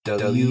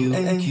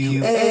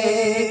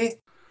WMQA.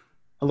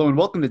 Hello and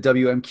welcome to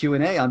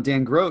WMQ&A. I'm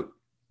Dan Grote.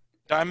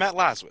 I'm Matt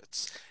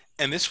Laswitz,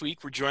 and this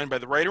week we're joined by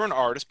the writer and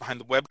artist behind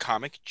the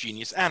webcomic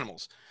Genius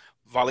Animals,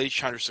 Vali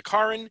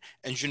Chandrasekaran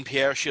and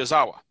Junpei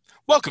Shiozawa.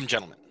 Welcome,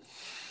 gentlemen.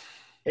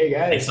 Hey,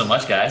 guys. Thanks so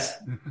much, guys.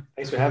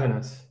 Thanks for having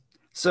us.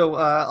 So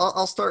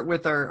I'll start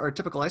with our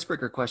typical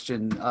icebreaker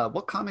question.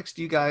 What comics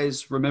do you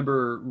guys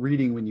remember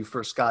reading when you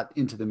first got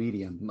into the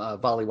medium?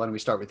 Vali, why don't we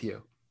start with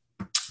you?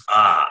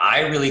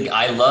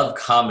 I love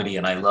comedy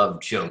and I love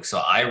jokes. So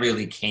I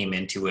really came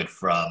into it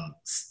from,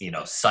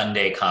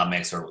 Sunday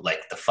comics or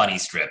like the funny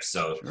strips.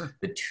 So sure.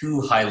 The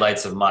two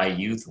highlights of my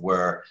youth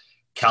were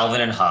Calvin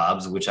and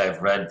Hobbes, which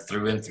I've read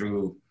through and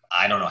through,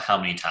 I don't know how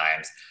many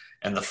times,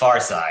 and The Far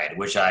Side,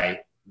 which I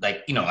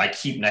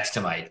keep next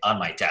to on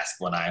my desk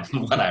when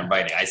I'm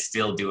writing. I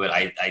still do it.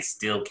 I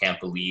still can't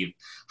believe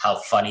how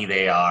funny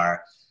they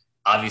are.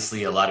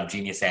 Obviously, a lot of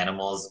Genius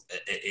Animals,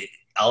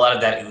 a lot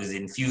of that it was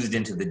infused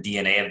into the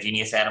DNA of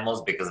Genius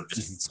Animals because of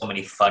just so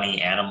many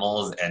funny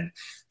animals, and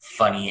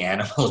funny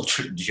animal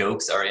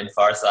jokes are in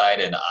Far Side,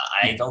 and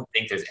I don't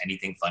think there's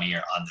anything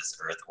funnier on this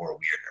earth or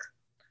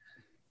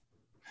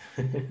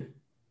weirder.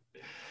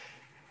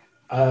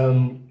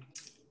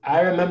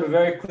 I remember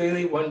very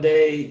clearly one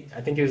day,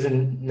 I think it was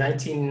in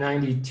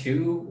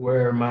 1992,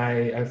 where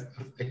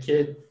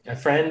a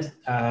friend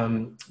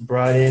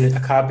brought in a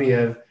copy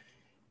of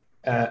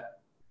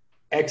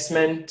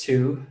X-Men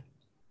 2,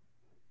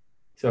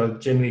 so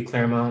Jim Lee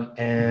Claremont,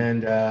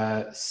 and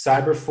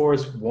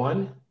Cyberforce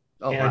 1,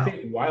 and wow. I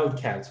think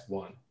Wildcats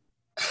 1.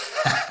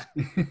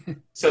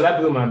 So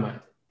that blew my mind.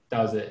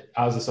 That was it.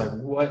 I was just like,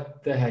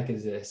 what the heck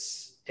is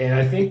this? And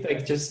I think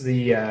like just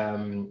the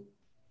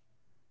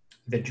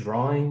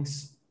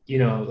drawings,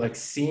 like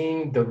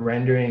seeing the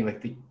rendering,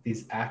 like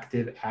these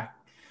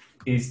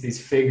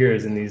these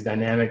figures and these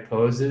dynamic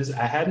poses,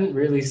 I hadn't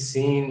really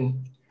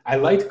seen. I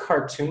liked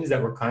cartoons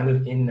that were kind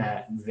of in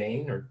that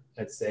vein, or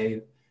let's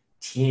say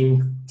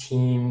team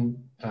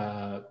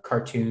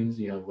cartoons,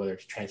 whether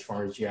it's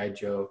Transformers, G.I.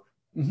 Joe.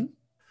 Mm-hmm.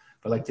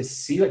 But like to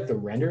see like the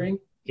rendering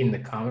in the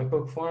comic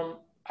book form,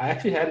 I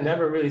actually had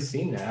never really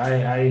seen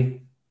that.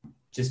 I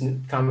just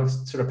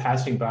comics sort of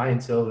passing by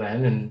until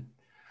then, and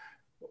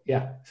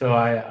yeah, so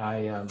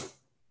I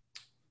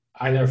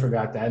never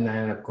forgot that, and I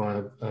ended up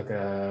going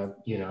I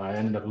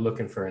ended up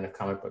looking for in a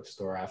comic book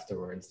store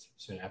afterwards,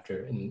 soon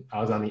after, and I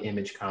was on the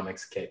Image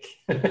Comics kick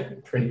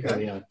pretty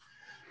early on.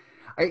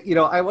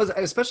 I was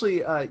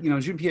especially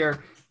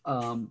Jean-Pierre.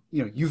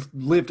 You've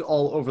lived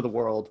all over the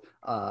world.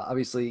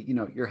 Obviously,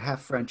 you're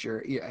half French,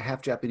 you're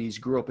half Japanese,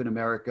 grew up in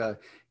America.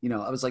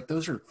 I was like,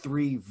 those are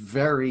three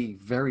very,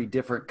 very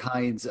different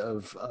kinds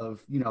of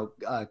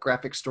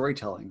graphic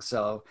storytelling.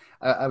 So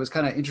I was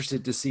kind of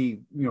interested to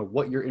see,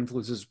 what your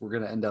influences were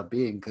going to end up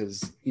being,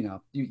 because,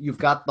 you've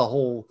got the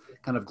whole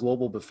kind of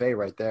global buffet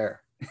right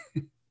there.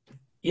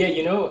 Yeah,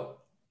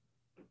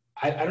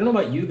 I don't know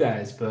about you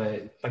guys,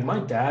 but like my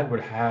dad would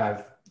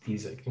have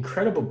these like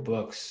incredible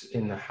books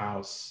in the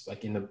house,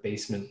 like in the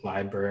basement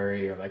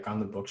library or like on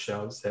the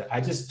bookshelves, that I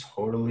just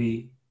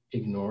totally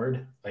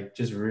ignored, like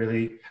just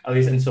really, at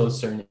least until a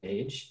certain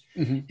age.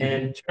 Mm-hmm.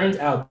 And it turns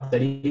out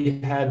that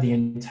he had the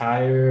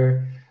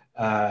entire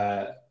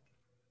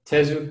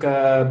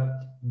Tezuka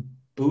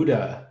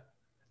Buddha,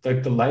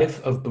 like the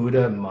Life of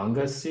Buddha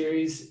manga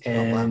series,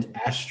 and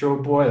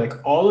Astro Boy,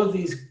 like all of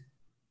these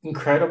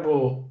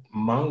incredible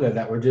manga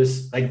that were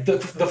just like the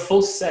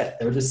full set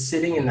that were just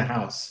sitting in the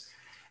house.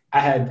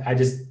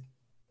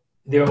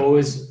 They were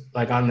always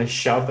like on the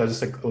shelf that was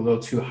just like a little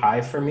too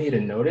high for me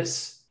to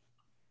notice.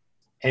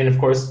 And of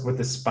course with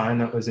the spine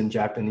that was in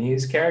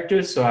Japanese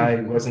characters, so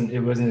it wasn't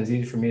as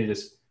easy for me to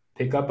just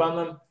pick up on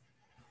them.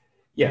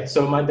 Yeah,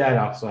 so my dad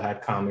also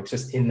had comics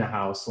just in the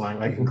house,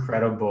 like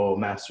incredible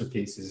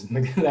masterpieces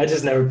that I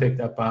just never picked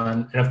up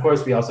on. And of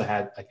course we also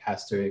had like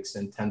Asterix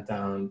and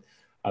Tintin,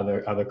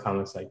 other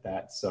comics like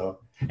that. So,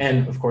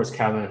 and of course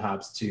Calvin and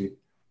Hobbes too,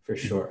 for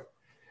sure.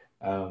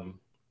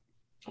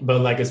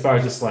 But like as far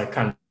as just like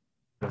kind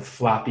of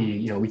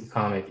floppy, weekly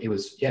comic, it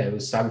was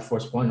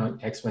Cyberforce 1,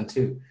 X-Men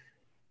 2.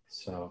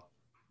 So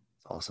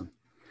awesome.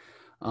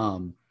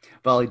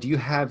 Vali, do you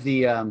have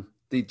do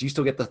you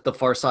still get the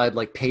Far Side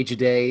like page a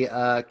day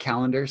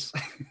calendars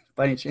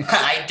by any chance?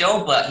 I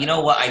don't, but you know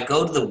what? I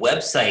go to the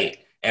website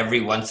every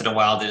once in a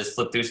while to just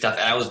flip through stuff,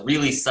 and I was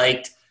really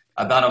psyched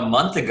about a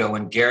month ago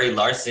when Gary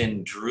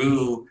Larson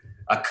drew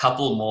a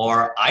couple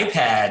more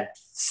iPad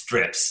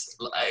strips.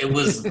 It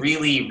was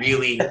really,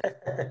 really,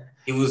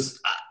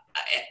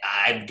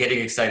 I'm getting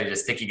excited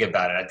just thinking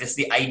about it. Just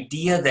the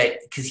idea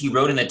that, because he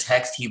wrote in the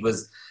text, he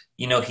was,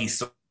 he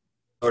sort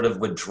of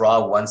would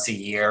draw once a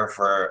year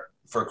for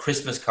a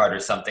Christmas card or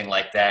something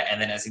like that. And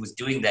then as he was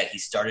doing that, he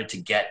started to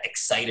get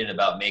excited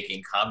about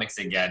making comics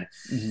again.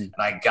 Mm-hmm. And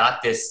I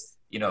got this,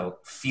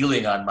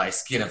 feeling on my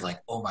skin of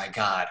like, oh my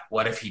God,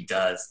 what if he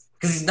does?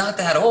 Because he's not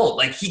that old.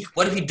 Like,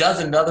 what if he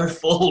does another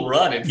full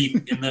run and he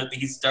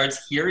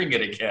starts hearing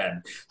it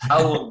again?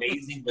 How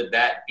amazing would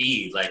that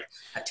be? Like,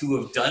 to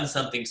have done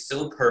something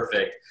so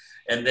perfect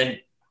and then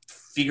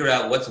figure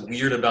out what's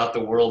weird about the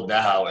world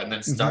now and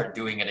then start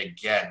doing it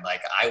again.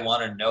 Like, I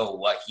want to know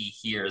what he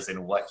hears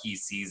and what he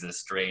sees as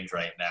strange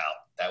right now.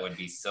 That would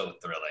be so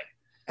thrilling.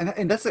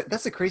 And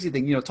that's a crazy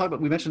thing. You know,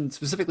 we mentioned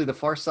specifically The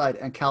Far Side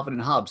and Calvin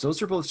and Hobbes.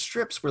 Those are both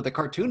strips where the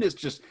cartoonists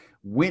just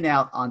win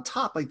out on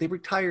top. Like, they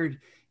retired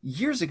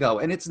years ago.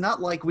 And it's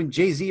not like when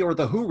Jay-Z or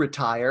The Who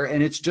retire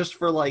and it's just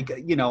for like,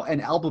 you know,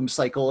 an album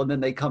cycle and then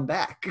they come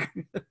back.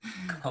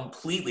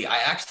 Completely. I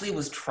actually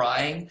was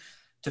trying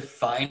to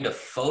find a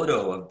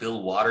photo of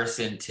Bill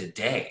Watterson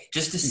today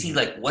just to see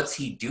like what's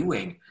he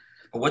doing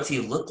or what's he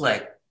look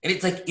like. And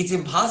it's like, it's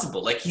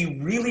impossible. Like, he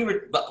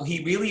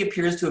really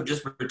appears to have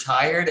just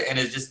retired and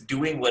is just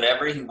doing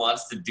whatever he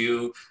wants to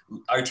do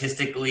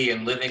artistically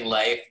and living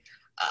life.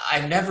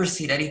 I've never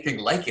seen anything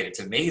like it. It's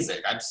amazing.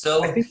 I'm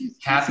so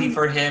happy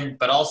for him,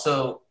 but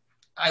also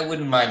I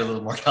wouldn't mind a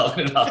little more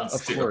Calvin and Hobbes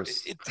Of too.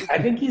 course. I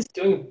think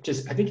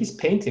he's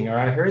painting, or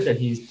I heard that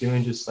he's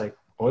doing just like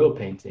oil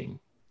painting,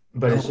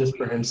 but it's just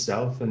for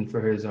himself and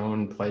for his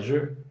own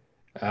pleasure.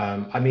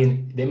 I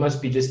mean, they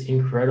must be just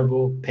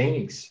incredible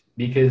paintings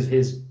because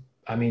his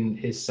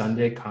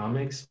Sunday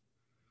comics,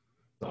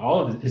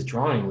 all of his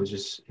drawing was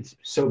it's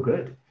so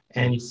good.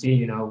 And you see,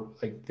 you know,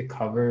 like the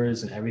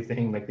covers and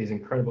everything, like these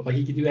incredible, like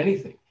he could do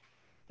anything,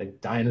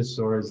 like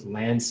dinosaurs,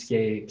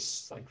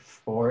 landscapes, like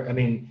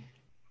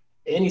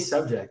any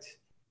subject.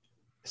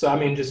 So, I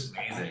mean, just,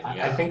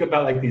 I think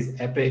about like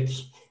these epic,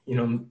 you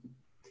know,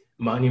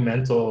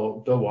 monumental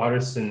Bill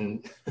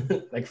Watterson,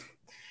 like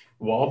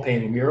wall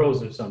painting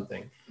murals or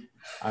something.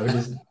 I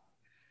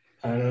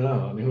don't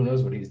know. I mean, who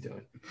knows what he's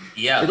doing?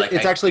 Yeah, like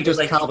it's actually just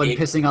like Calvin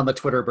pissing on the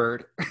Twitter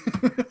bird.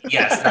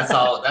 Yes, that's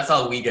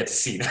all we get to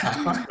see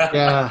now.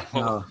 Yeah.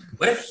 No.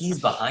 What if he's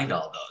behind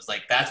all those?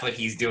 Like, that's what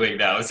he's doing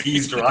now, is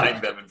he's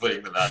drawing them and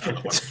putting them out on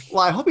the board.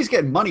 Well, I hope he's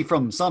getting money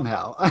from them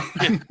somehow.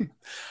 I mean,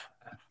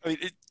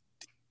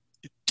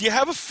 do you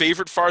have a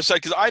favorite Far Side?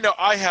 Because I know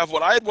I have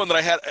one. I had one that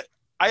I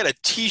had a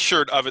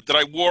T-shirt of it that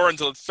I wore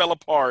until it fell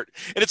apart,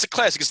 and it's a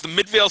classic. It's the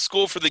Midvale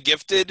School for the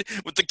Gifted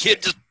with the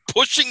kid just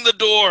pushing the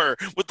door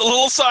with the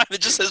little sign that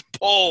just says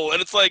 "pull,"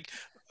 and it's like,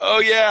 oh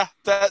yeah,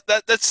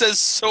 that says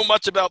so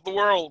much about the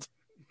world.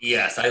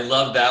 Yes, I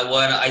love that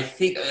one. I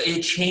think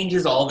it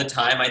changes all the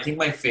time. I think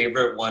my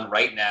favorite one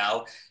right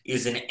now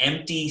is an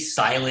empty,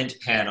 silent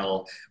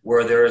panel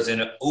where there is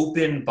an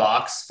open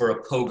box for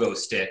a pogo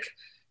stick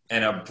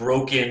and a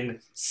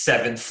broken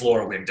 7th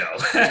floor window.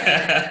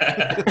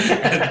 And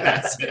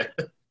that's it.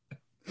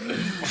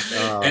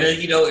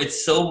 And, you know,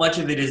 it's so much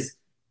of it is,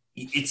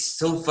 it's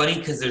so funny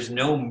because there's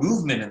no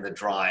movement in the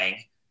drawing,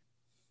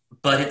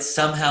 but it's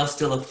somehow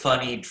still a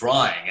funny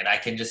drawing. And I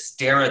can just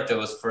stare at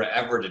those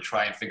forever to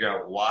try and figure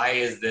out why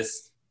is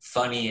this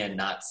funny and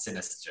not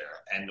sinister,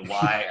 and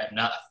why I'm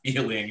not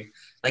feeling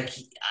like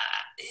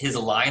his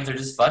lines are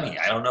just funny.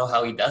 I don't know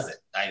how he does it.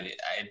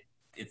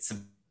 It's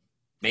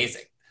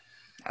amazing.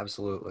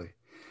 Absolutely.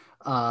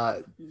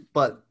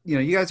 But, you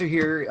know, you guys are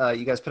here.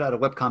 You guys put out a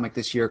webcomic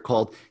this year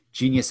called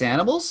Genius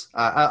Animals.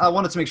 I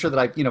wanted to make sure that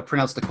I, you know,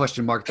 pronounced the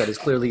question mark that is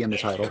clearly in the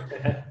title.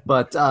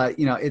 But,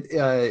 you know,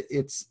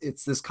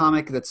 it's this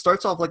comic that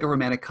starts off like a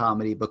romantic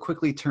comedy, but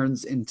quickly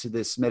turns into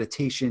this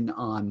meditation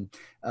on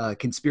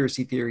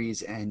conspiracy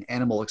theories and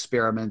animal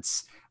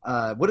experiments.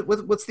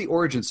 What's the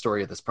origin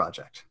story of this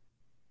project?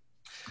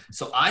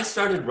 So I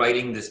started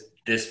writing this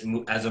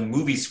as a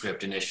movie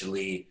script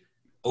initially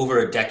over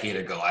a decade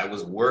ago. I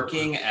was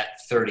working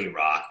at 30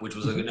 Rock, which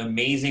was an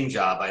amazing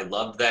job. I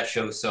loved that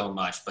show so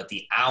much, but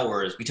the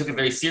hours, we took it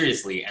very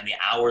seriously, and the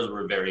hours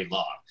were very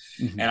long.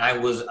 And I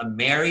was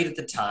married at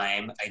the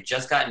time. I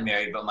just gotten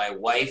married, but my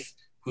wife,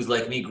 who's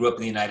like me, grew up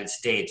in the United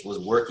States, was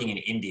working in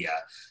India.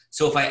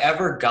 So if I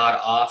ever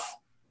got off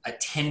at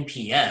 10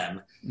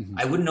 p.m.,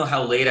 I wouldn't know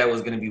how late I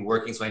was going to be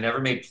working, so I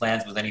never made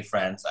plans with any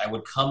friends. I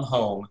would come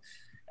home,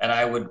 and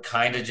I would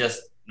kind of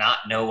just not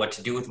know what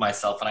to do with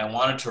myself, and I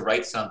wanted to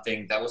write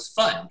something that was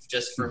fun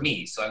just for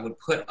me. So I would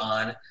put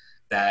on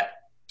that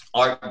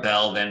Art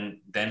Bell, then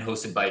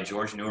hosted by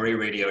George Noory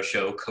radio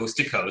show, Coast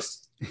to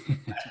Coast.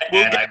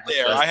 We'll get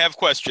there. I have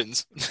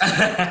questions.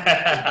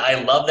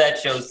 I love that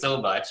show so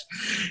much.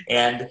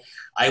 And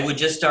I would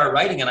just start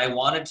writing, and I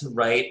wanted to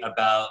write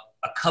about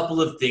a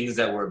couple of things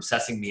that were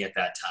obsessing me at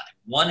that time.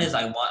 One is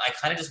I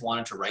kind of just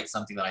wanted to write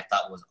something that I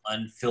thought was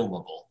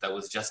unfilmable, that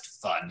was just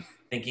fun,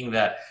 thinking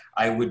that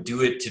I would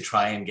do it to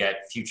try and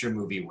get future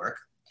movie work.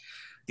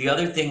 The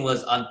other thing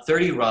was on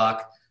 30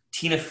 Rock,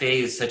 Tina Fey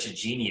is such a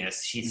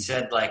genius. She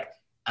said, like,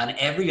 on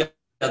every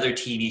other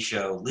TV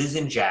show, Liz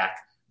and Jack,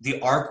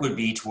 the arc would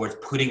be towards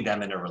putting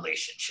them in a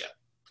relationship.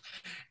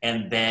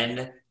 And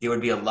then there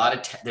would be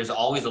there's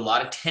always a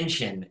lot of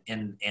tension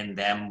in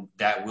them,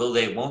 that will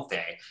they, won't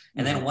they?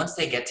 And then once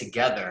they get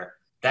together,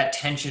 that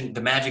tension,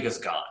 the magic is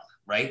gone,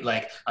 right?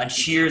 Like on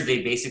Cheers,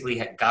 they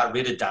basically got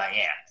rid of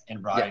Diane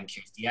and brought in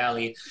Kirstie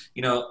Alley.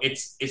 You know,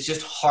 it's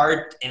just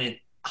hard, and it's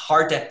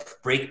hard to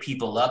break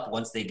people up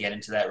once they get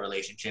into that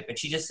relationship. And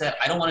she just said,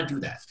 I don't want to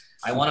do that.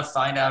 I want to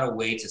find out a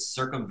way to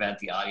circumvent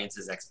the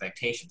audience's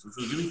expectations, which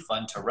was really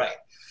fun to write.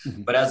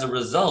 But as a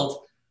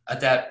result,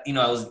 I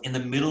was in the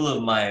middle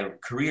of my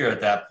career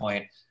at that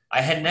point.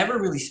 I had never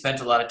really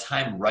spent a lot of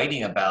time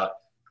writing about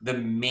the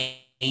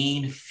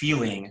main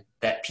feeling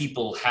that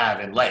people have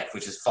in life,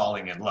 which is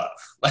falling in love.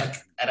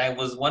 And I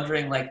was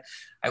wondering,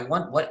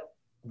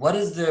 what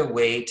is the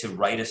way to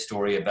write a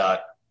story about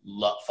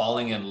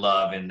falling in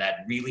love and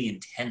that really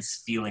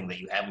intense feeling that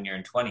you have when you're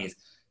in 20s,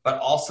 but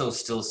also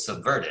still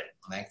subvert it?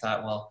 And I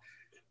thought, well,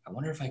 I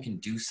wonder if I can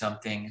do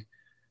something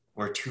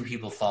where two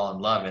people fall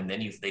in love and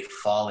then they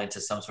fall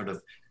into some sort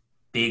of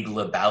Big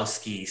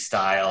Lebowski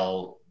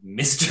style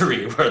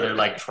mystery where they're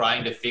like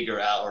trying to figure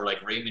out, or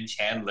like Raymond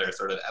Chandler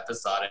sort of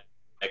episodic,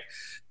 like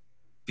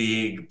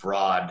big,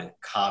 broad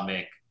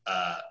comic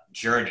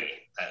journey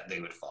that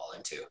they would fall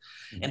into.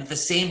 Mm-hmm. And at the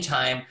same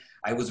time,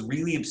 I was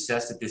really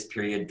obsessed at this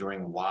period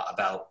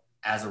about,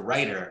 as a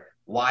writer,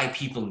 why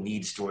people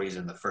need stories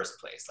in the first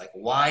place. Like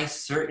why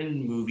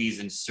certain movies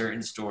and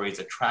certain stories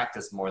attract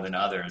us more than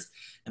others.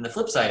 And the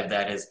flip side of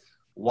that is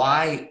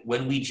why,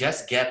 when we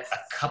just get a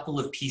couple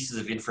of pieces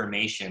of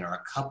information or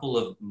a couple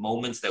of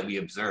moments that we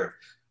observe,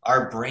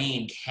 our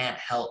brain can't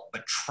help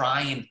but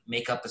try and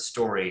make up a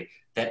story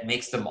that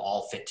makes them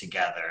all fit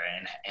together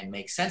and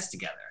make sense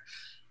together.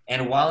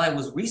 And while I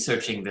was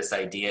researching this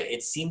idea,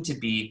 it seemed to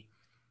be,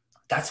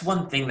 that's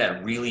one thing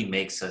that really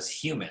makes us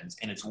humans.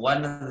 And it's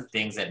one of the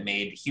things that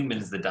made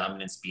humans the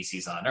dominant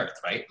species on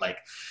Earth, right? Like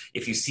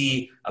if you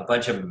see a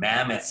bunch of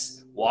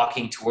mammoths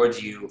walking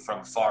towards you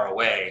from far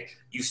away,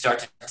 you start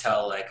to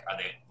tell, like, are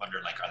they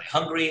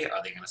hungry?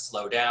 Are they going to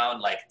slow down?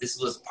 Like this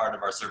was part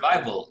of our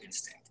survival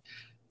instinct.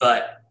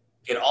 But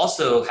it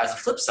also has a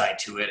flip side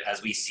to it,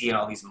 as we see in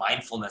all these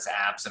mindfulness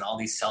apps and all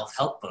these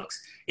self-help books.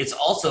 It's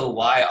also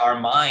why our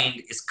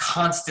mind is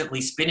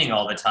constantly spinning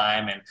all the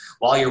time. And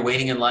while you're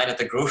waiting in line at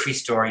the grocery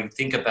store, you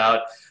think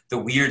about the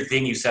weird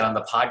thing you said on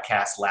the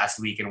podcast last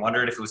week and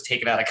wondered if it was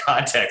taken out of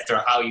context,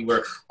 or how you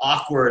were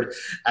awkward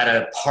at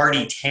a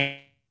party 10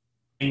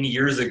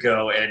 years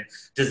ago. And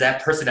does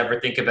that person ever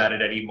think about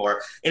it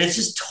anymore? And it's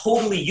just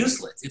totally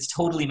useless. It's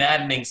totally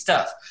maddening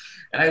stuff.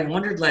 And I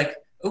wondered, like,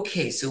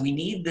 okay, so we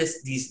need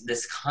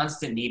this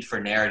constant need for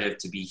narrative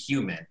to be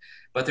human,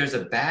 but there's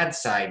a bad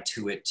side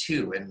to it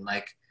too. And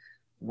like,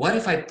 what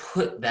if I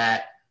put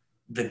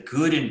the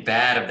good and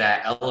bad of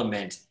that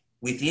element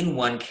within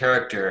one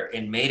character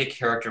and made a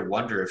character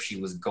wonder if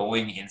she was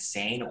going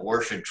insane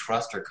or should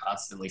trust her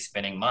constantly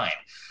spinning mind?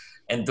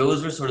 And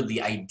those were sort of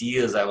the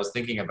ideas I was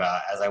thinking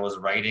about as I was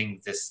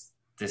writing this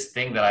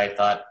thing that I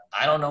thought,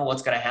 I don't know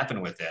what's going to happen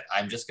with it.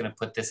 I'm just going to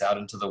put this out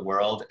into the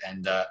world,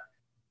 and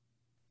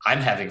I'm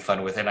having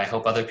fun with it, and I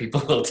hope other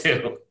people will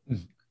too.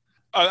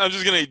 I'm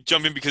just going to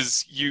jump in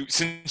because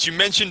since you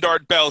mentioned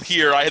Art Bell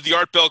here, I had the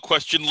Art Bell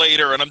question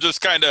later, and I'm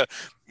just kind of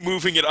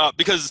moving it up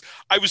because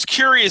I was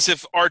curious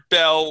if Art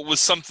Bell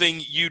was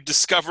something you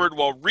discovered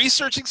while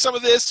researching some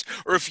of this,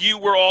 or if you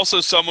were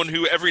also someone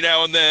who every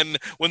now and then,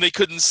 when they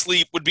couldn't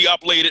sleep, would be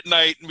up late at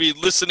night and be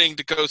listening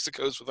to Coast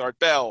with Art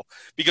Bell.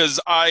 Because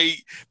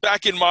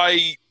back in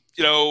my,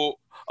 a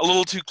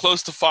little too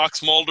close to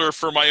Fox Mulder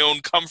for my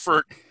own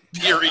comfort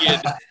period,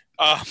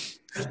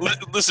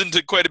 listened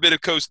to quite a bit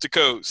of Coast to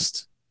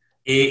Coast.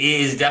 It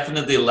is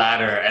definitely the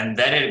latter. And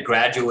then it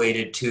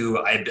graduated to,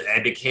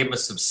 I became a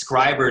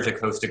subscriber to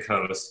Coast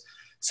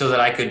so that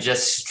I could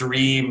just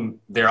stream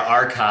their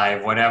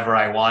archive whenever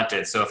I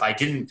wanted. So if I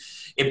didn't,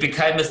 it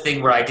became this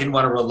thing where I didn't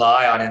want to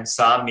rely on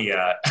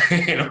insomnia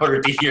in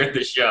order to hear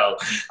the show.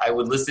 I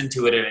would listen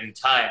to it at any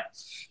time.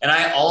 And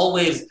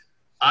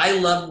I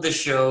loved the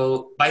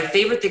show. My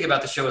favorite thing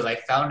about the show is I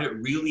found it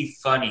really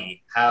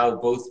funny how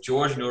both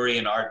George Noory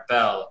and Art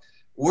Bell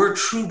were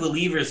true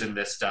believers in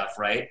this stuff,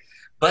 right?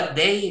 But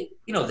they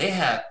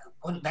have,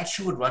 that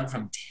show would run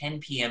from 10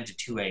 p.m. to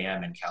 2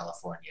 a.m. in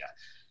California.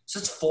 So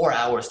it's 4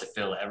 hours to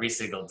fill every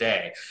single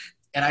day.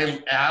 And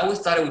I always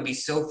thought it would be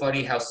so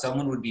funny how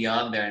someone would be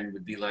on there and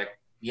would be like,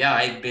 yeah,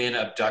 I've been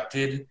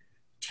abducted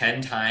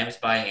 10 times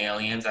by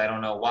aliens. I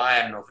don't know why.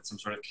 I don't know if it's some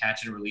sort of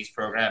catch and release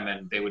program.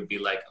 And they would be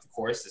like, of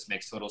course, this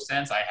makes total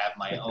sense. I have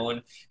my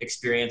own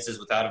experiences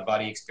with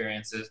out-of-body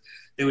experiences.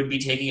 They would be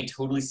taking it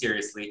totally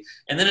seriously.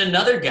 And then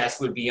another guest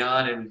would be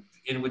on and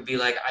it would be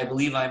like, I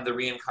believe I'm the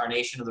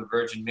reincarnation of the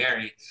Virgin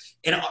Mary.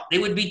 And they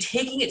would be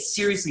taking it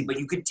seriously, but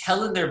you could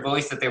tell in their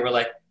voice that they were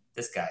like,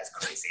 this guy's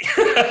crazy.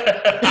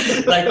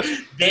 Like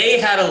they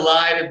had a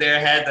line in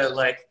their head that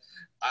like,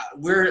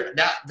 we're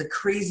not the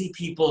crazy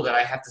people that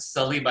I have to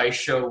sully my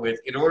show with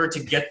in order to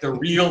get the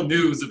real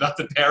news about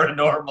the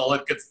paranormal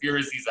and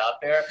conspiracies out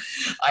there.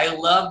 I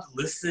loved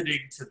listening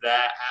to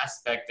that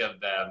aspect of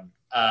them.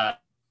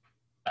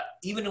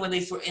 Even when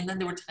and then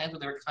there were times when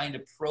they were kind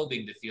of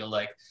probing to feel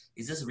like,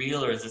 is this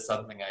real or is this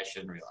something I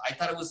shouldn't real? I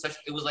thought it was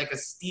like a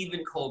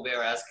Stephen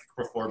Colbert-esque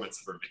performance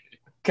for me.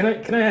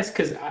 Can I ask,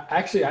 because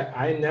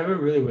I never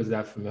really was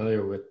that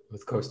familiar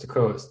with Coast to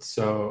Coast.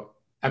 So,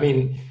 I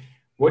mean,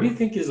 what do you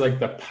think is like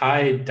the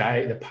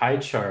pie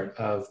chart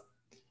of,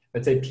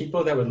 let's say,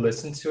 people that would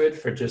listen to it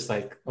for just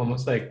like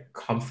almost like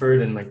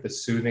comfort and like the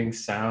soothing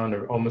sound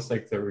or almost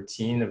like the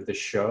routine of the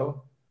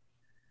show,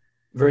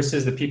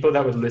 versus the people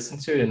that would listen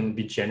to it and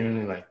be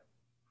genuinely like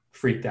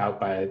freaked out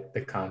by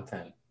the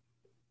content.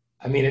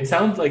 I mean, it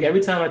sounds like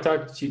every time I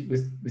talked to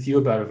with you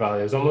about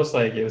Vali, it was almost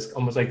like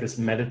this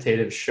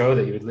meditative show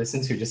that you would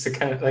listen to just to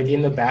kind of like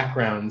in the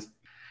background.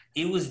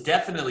 It was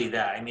definitely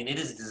that. I mean, it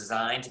is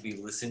designed to be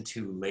listened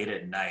to late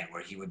at night,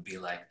 where he would be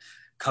like,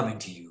 coming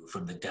to you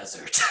from the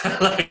desert.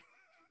 Like,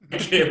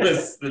 it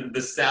was,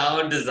 the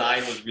sound design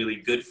was really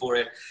good for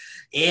it.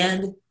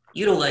 And,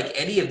 you know, like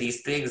any of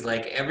these things,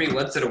 like every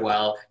once in a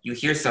while you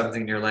hear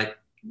something and you're like,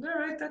 all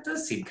right, that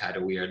does seem kind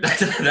of weird.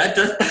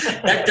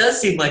 That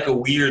does seem like a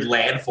weird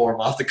landform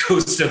off the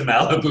coast of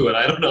Malibu, and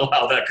I don't know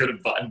how that could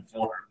have gotten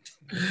formed.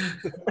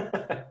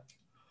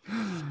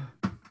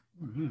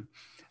 Mm-hmm.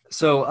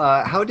 So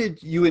how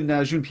did you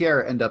and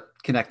Jean-Pierre end up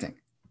connecting?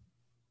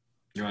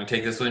 You want to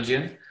take this one,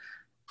 Jim?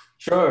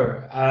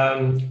 Sure.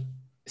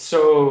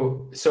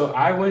 So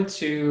I went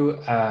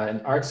to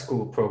an art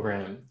school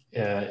program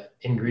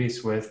in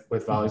Greece with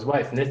Vali's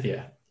wife,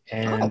 Nithya.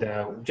 And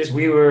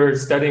we were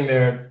studying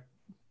there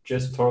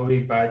just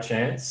totally by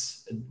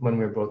chance when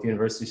we were both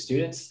university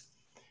students.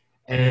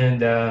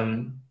 And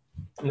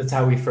that's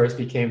how we first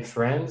became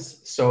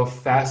friends. So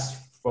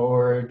fast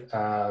forward,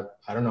 I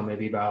don't know,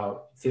 maybe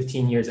about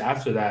 15 years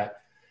after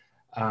that,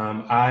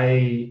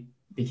 I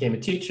became a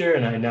teacher,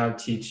 and I now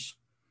teach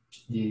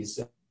these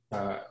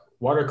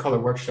watercolor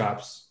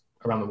workshops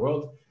around the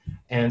world.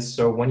 And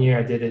so one year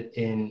I did it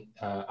in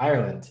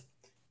Ireland.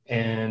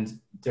 And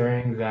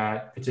during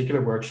that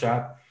particular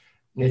workshop,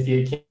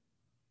 Nithya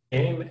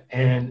came,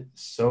 and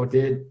so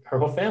did her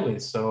whole family.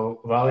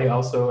 So Vali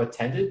also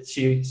attended.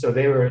 So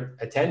they were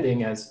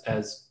attending as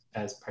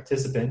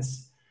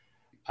participants,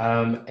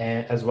 and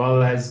as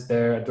well as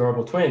their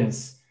adorable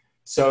twins.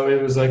 So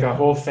it was like a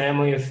whole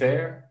family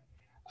affair,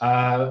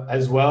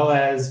 as well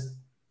as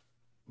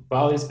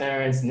Vali's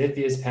parents,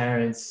 Nithya's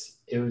parents.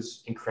 It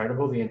was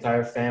incredible. The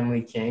entire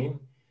family came.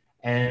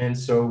 And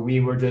so we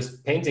were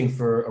just painting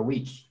for a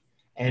week.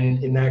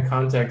 And in that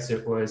context,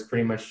 it was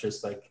pretty much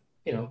just like,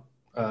 you know,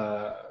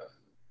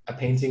 a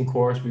painting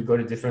course. We go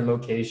to different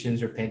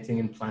locations. We're painting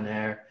in plein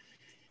air.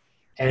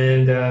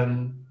 And,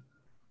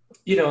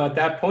 you know, at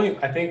that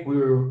point, I think we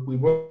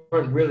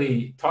weren't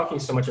really talking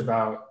so much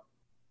about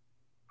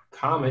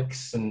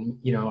comics and,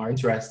 you know, our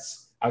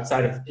interests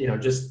outside of, you know,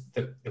 just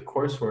the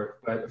coursework.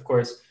 But of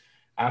course,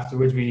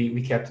 afterwards,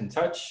 we kept in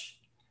touch.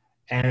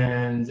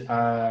 And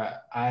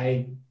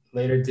I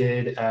later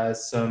did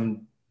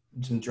some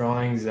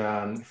drawings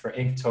for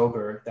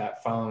Inktober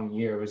that following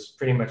year. It was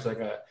pretty much like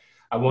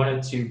I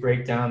wanted to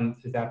break down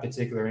that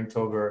particular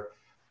Inktober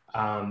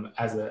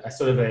as a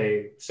sort of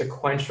a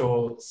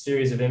sequential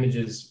series of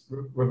images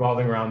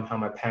revolving around how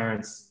my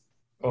parents'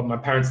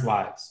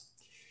 lives.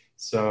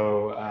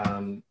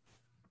 So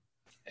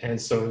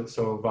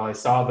so Vali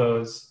saw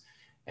those,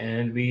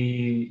 and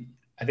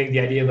I think the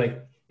idea of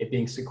like it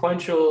being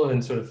sequential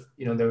and sort of,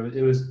 you know,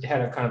 it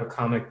had a kind of a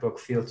comic book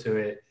feel to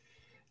it.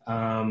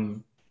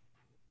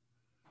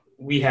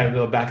 We had a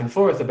little back and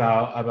forth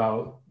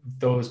about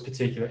those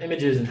particular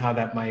images and how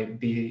that might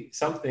be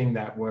something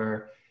that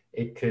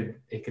it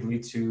could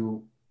lead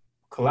to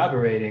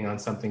collaborating on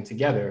something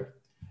together.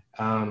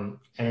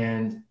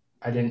 And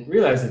I didn't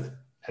realize it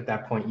at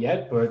that point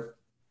yet, but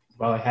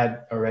I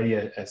had already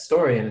a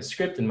story and a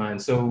script in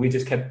mind. So we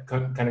just kept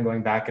kind of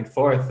going back and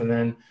forth. And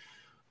then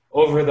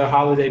over the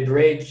holiday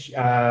break,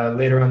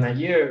 later on that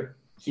year,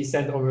 he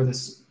sent over the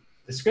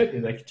script.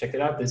 He's like, check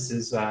it out. This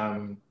is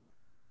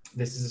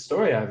a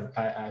story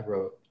I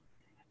wrote.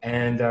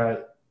 And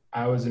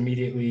I was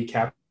immediately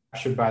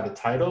captured by the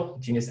title,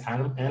 Genius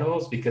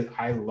Animals, because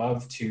I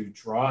love to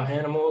draw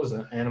animals.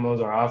 And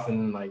animals are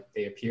often like,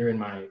 they appear in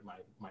my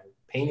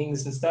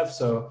paintings and stuff.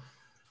 So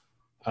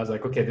I was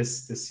like, okay,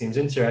 this seems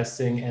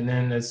interesting. And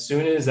then as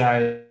soon as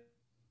I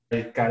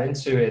got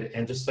into it,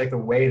 and just like the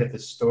way that the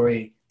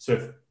story sort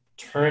of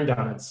turned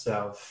on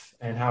itself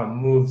and how it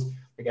moved,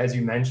 like as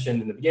you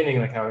mentioned in the beginning,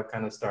 like how it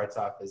kind of starts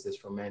off as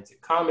this romantic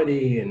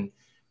comedy, and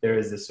there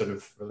is this sort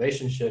of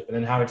relationship, and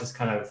then how it just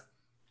kind of,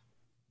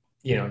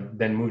 you know,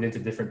 then moved into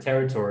different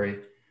territory.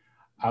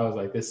 I was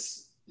like,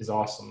 this is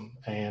awesome.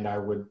 And I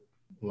would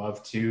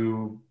love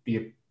to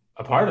be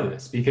a part of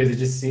this, because it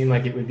just seemed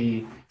like it would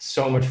be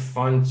so much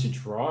fun to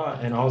draw,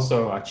 and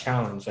also a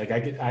challenge. Like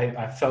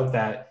I felt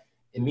that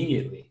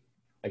immediately,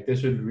 like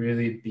this would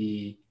really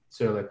be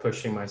sort of like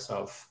pushing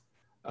myself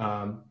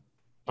 100%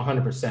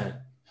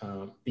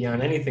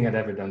 beyond anything I'd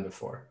ever done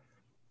before.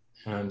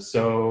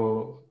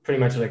 So pretty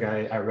much like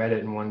I read it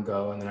in one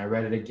go, and then I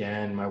read it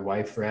again. My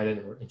wife read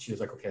it, and she was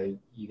like, okay,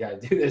 you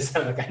got to do this.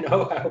 I'm like, I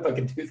know, I hope I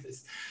can do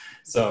this.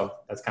 So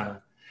that's kind of,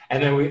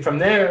 and then from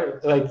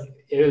there, like,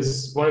 it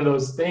was one of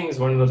those things,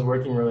 one of those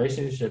working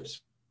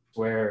relationships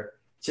where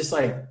just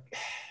like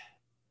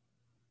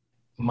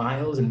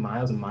miles and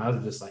miles and miles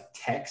of just like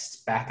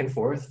text back and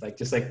forth, like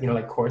just like, you know,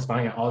 like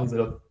corresponding on all these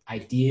little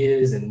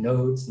ideas and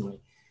notes and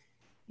like,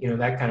 you know,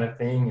 that kind of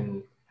thing.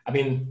 And I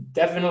mean,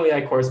 definitely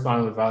I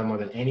corresponded with Vali more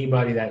than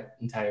anybody that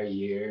entire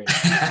year.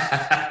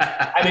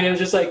 I mean, it was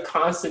just like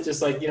constant,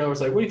 just like, you know, it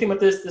was like, what do you think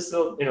about this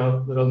little, you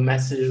know, little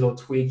message, little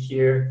tweak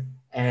here.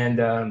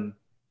 And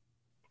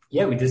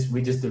yeah, we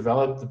just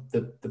developed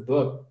the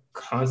book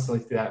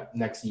constantly through that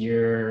next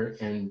year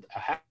and a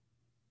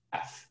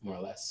half, more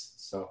or less.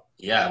 So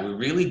Yeah, we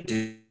really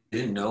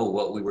didn't know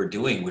what we were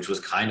doing, which was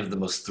kind of the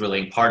most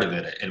thrilling part of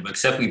it. And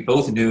except we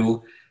both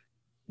knew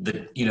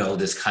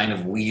this kind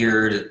of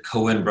weird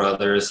Coen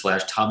Brothers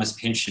 / Thomas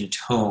Pynchon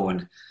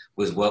tone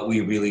was what we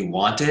really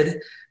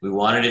wanted. We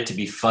wanted it to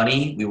be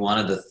funny. We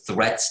wanted the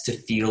threats to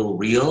feel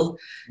real,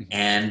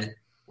 and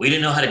we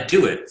didn't know how to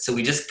do it. So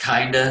we just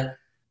kind of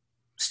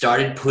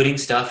started putting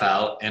stuff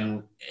out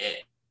and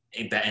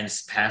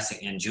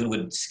passing, and June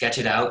would sketch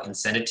it out and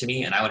send it to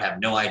me, and I would have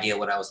no idea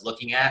what I was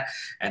looking at,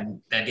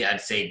 and then I'd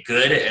say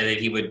good, and then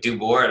he would do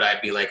more, and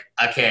I'd be like,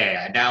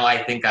 okay, now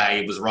I think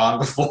I was wrong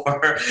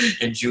before.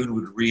 And June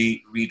would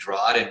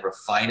redraw it and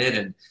refine it,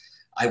 and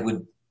I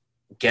would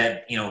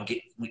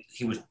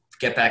he would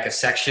get back a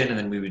section, and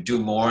then we would do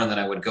more, and then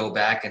I would go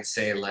back and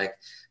say, like,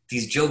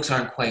 these jokes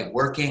aren't quite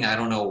working, I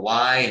don't know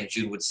why. And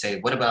June would say,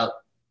 what if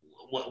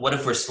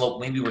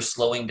maybe we're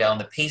slowing down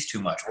the pace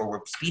too much, or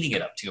we're speeding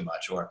it up too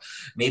much, or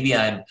maybe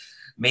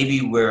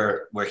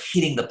we're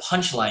hitting the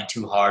punchline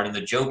too hard, and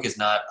the joke is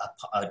not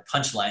a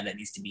punchline that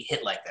needs to be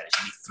hit like that. It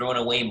should be thrown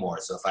away more.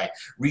 So if I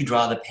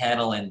redraw the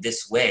panel in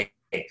this way,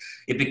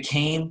 it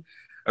became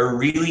a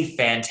really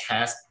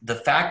fantastic. The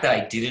fact that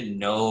I didn't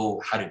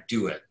know how to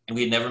do it, and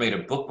we had never made a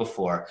book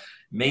before,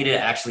 made it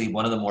actually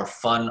one of the more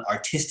fun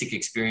artistic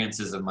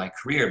experiences of my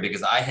career,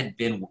 because I had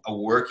been a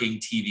working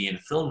TV and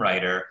film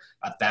writer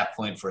at that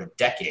point for a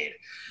decade.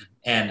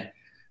 And,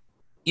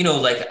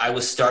 like, I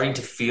was starting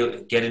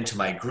to get into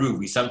my groove.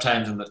 We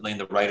sometimes in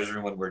the writer's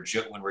room, when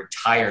we're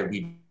tired,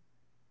 we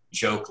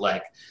joke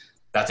like,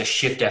 that's a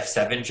Shift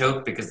F7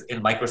 joke, because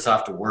in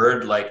Microsoft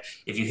Word, like,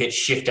 if you hit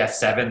Shift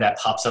F7, that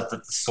pops up the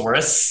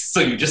thesaurus. So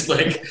you just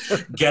like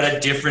get a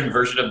different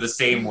version of the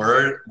same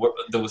word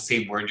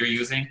you're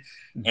using.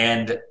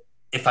 And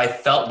if I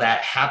felt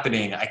that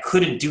happening, I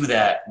couldn't do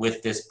that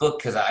with this book,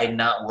 because I had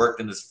not worked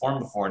in this form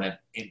before. And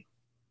it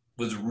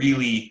was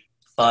really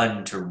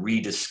fun to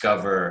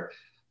rediscover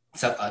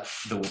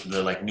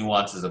the like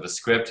nuances of a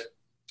script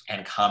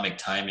and comic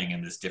timing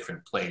in this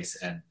different place,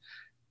 and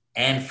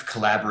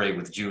collaborate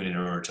with June in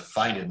order to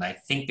find it. And I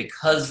think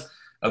because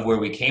of where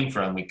we came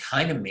from, we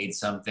kind of made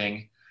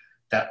something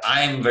that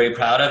I'm very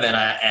proud of,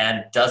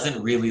 and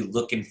doesn't really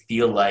look and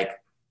feel like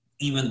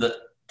even the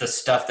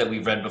stuff that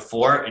we've read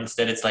before.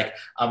 Instead, it's like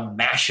a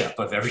mashup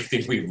of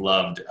everything we've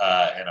loved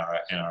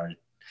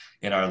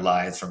in our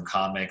lives, from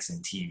comics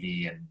and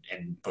TV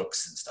and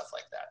books and stuff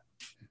like that.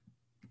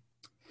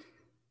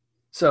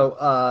 So,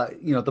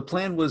 the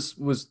plan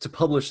was to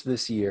publish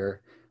this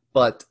year,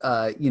 but,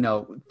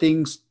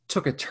 things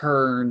took a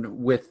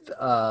turn with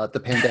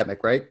the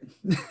pandemic, right?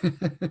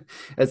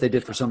 As they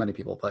did for so many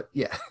people, but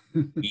yeah.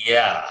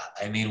 Yeah.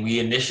 I mean, we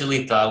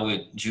initially thought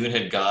June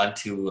had gone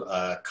to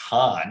a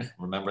con.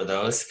 Remember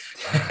those?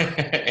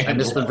 I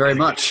missed them very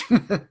much.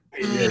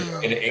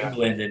 In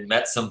England, and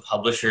met some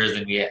publishers,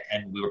 and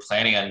we were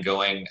planning on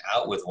going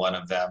out with one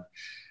of them.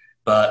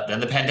 But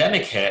then the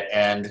pandemic hit,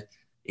 and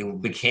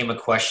it became a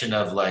question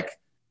of like,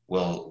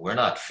 well, we're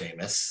not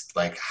famous.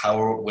 Like,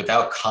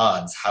 without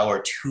cons, how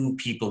are two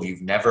people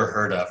you've never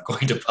heard of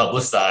going to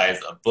publicize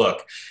a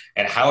book?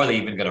 And how are they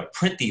even going to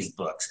print these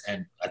books?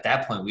 And at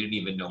that point, we didn't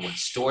even know when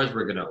stores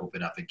were going to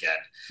open up again.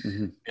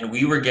 Mm-hmm. And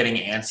we were getting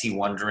antsy,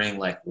 wondering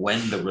like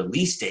when the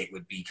release date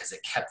would be, because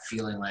it kept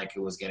feeling like it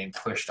was getting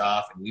pushed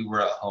off, and we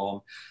were at home.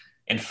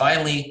 And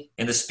finally,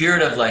 in the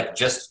spirit of like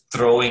just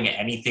throwing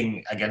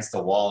anything against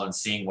the wall and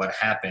seeing what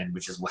happened,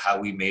 which is how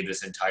we made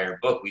this entire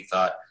book, we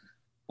thought,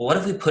 well, what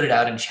if we put it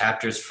out in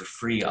chapters for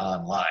free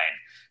online?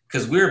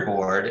 Because we're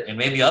bored, and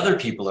maybe other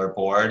people are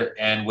bored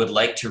and would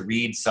like to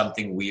read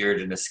something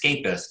weird and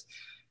escapist.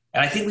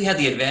 And I think we had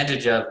the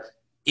advantage of,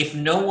 if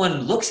no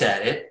one looks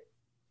at it,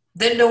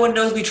 then no one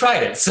knows we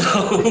tried it. So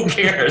who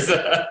cares?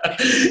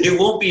 It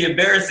won't be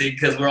embarrassing,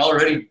 because we're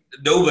already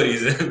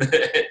nobodies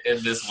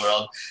in this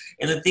world.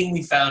 And the thing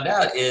we found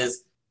out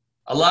is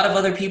a lot of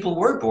other people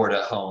were bored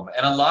at home.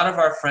 And a lot of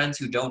our friends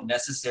who don't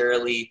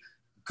necessarily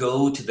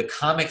go to the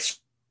comics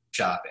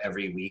shop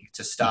every week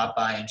to stop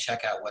by and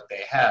check out what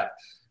they have,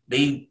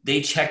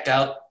 they checked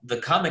out the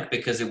comic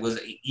because it was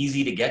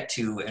easy to get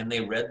to, and they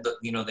read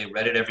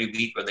it every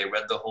week, or they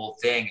read the whole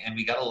thing. And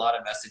we got a lot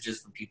of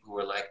messages from people who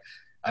were like,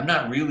 I'm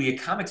not really a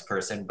comics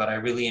person, but I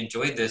really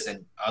enjoyed this,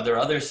 and are there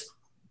other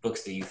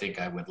books that you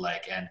think I would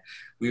like? And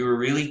we were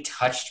really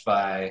touched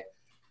by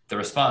the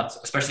response,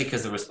 especially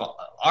because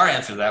our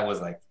answer to that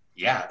was like,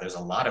 yeah, there's a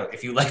lot of,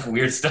 if you like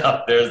weird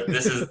stuff,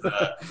 this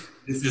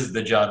is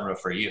the genre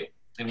for you.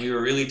 And we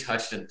were really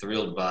touched and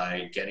thrilled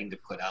by getting to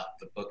put out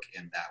the book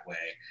in that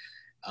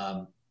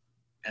way.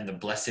 And the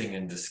blessing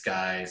in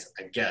disguise,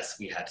 I guess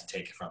we had to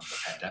take it from the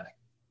pandemic.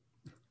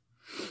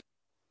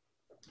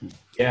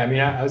 Yeah, I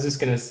mean, I was just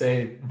going to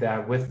say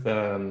that with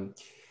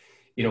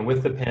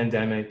with the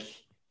pandemic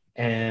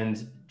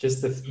and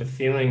just the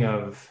feeling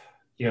of,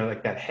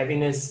 like that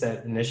heaviness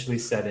that initially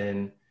set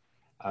in,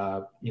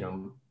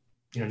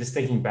 just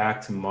thinking back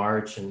to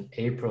March and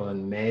April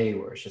and May,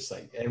 where it's just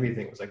like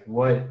everything was like,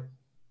 what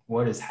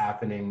what is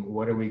happening?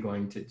 What are we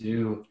going to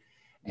do?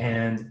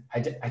 And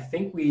I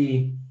think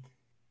we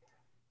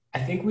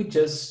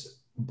just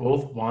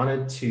both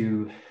wanted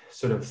to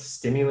sort of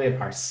stimulate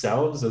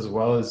ourselves, as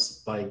well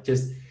as like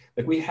just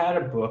like we had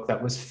a book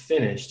that was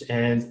finished,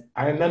 and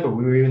I remember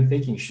we were even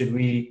thinking, should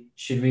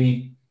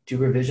we do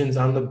revisions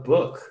on the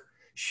book?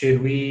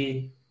 Should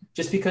we,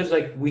 just because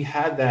like we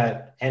had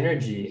that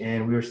energy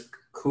and we were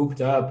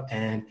cooped up,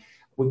 and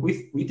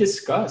we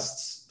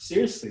discussed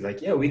seriously,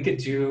 like, yeah, we could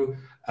do,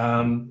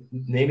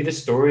 maybe the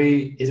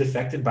story is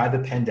affected by the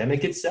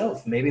pandemic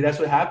itself. Maybe that's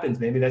what happens.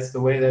 Maybe that's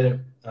the way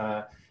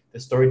that the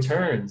story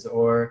turns,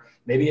 or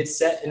maybe it's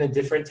set in a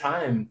different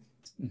time,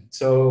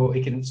 so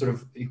it can sort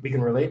of, we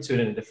can relate to it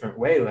in a different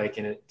way, like,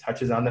 and it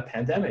touches on the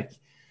pandemic.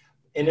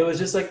 And it was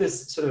just like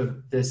this sort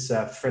of this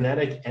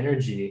frenetic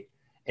energy.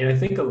 And I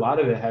think a lot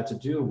of it had to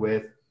do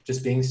with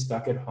just being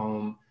stuck at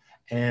home,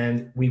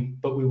 and we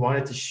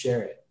wanted to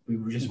share it. We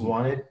just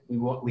wanted,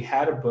 we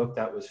had a book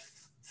that was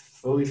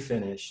fully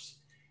finished,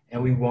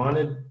 and we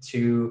wanted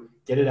to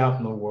get it out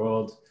in the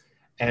world.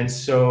 And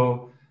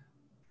so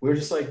we were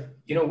just like,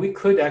 you know, we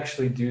could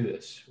actually do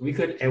this. We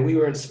could, and we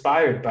were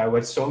inspired by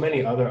what so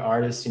many other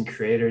artists and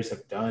creators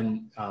have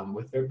done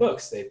with their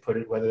books. They put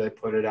it, whether they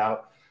put it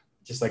out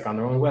just like on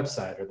their own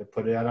website, or they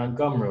put it out on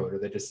Gumroad, or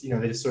they just, you know,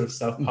 they just sort of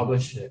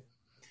self-publish it.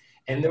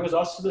 And there was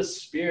also the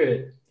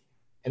spirit,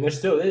 and there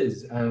still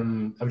is,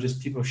 of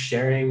just people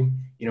sharing,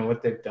 you know,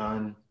 what they've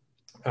done.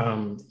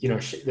 You know,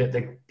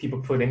 that people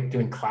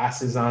doing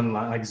classes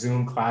online, like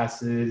Zoom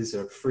classes,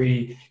 or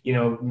free, you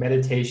know,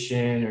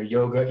 meditation or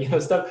yoga, you know,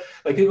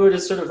 stuff. Like people are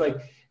just sort of like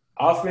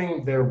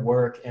offering their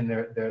work and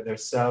their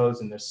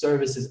selves and their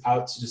services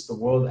out to just the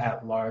world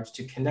at large,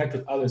 to connect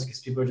with others,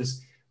 because people are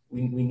just,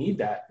 we need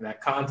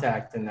that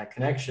contact and that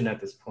connection at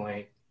this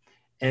point.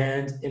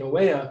 And in a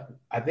way,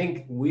 I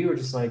think we were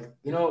just like,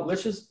 you know,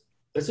 let's just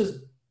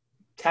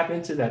tap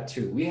into that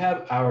too. We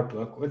have our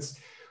book.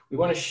 We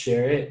want to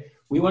share it.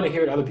 We want to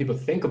hear what other people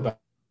think about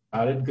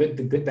it,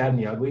 the good, bad, and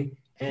the ugly.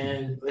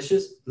 And let's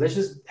just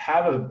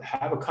have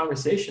a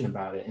conversation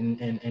about it,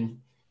 and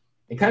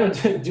kind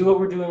of do what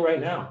we're doing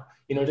right now.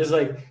 You know, just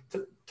like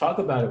talk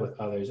about it with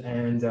others.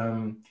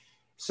 And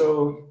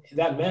so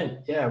that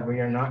meant, yeah, we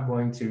are not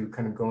going to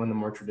kind of go in the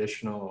more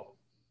traditional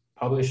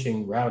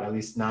publishing route, at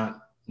least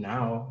not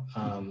now.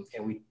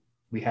 And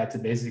we had to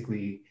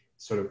basically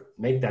sort of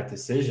make that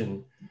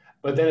decision.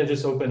 But then it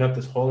just opened up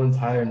this whole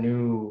entire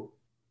new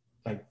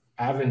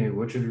avenue,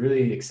 which was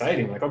really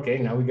exciting. Like, okay,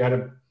 now we got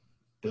to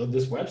build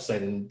this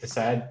website and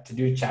decide to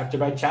do chapter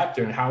by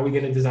chapter, and how are we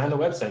going to design the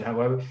website,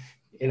 and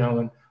you know,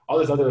 and all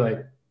this other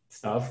like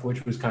stuff,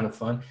 which was kind of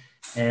fun.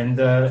 And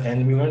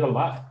we learned a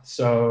lot.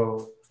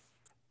 So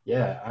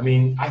yeah, I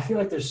mean, I feel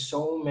like there's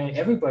so many,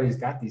 everybody's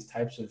got these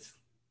types of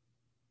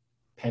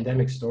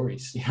pandemic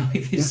stories, you know,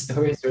 like these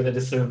stories where they're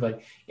just sort of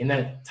like in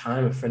that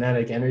time of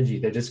frenetic energy,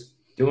 they're just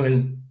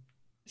doing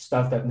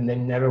stuff that they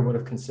never would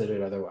have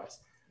considered otherwise.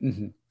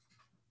 Mm-hmm.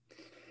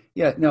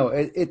 Yeah, no,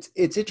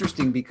 it's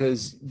interesting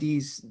because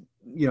these,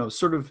 you know,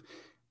 sort of,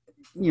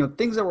 you know,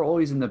 things that were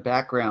always in the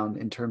background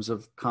in terms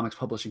of comics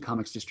publishing,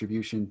 comics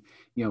distribution,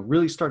 you know,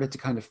 really started to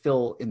kind of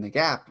fill in the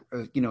gap,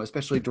 you know,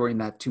 especially during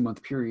that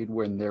 2-month period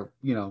when there,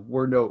 you know,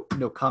 were no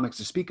comics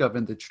to speak of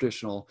in the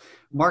traditional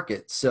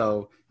market.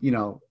 So, you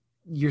know,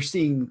 you're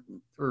seeing,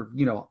 or,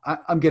 you know,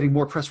 I'm getting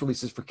more press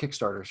releases for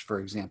Kickstarters,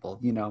 for example.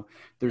 You know,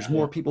 there's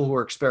more people who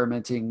are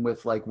experimenting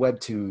with like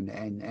Webtoon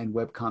and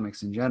web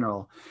comics in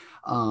general.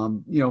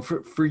 You know,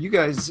 for you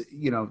guys,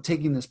 you know,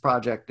 taking this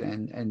project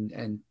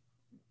and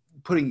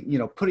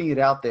putting it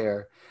out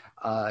there,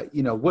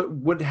 you know,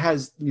 what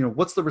has, you know,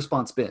 what's the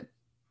response been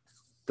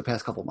the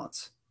past couple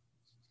months?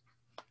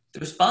 The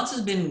response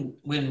has been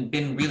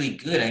really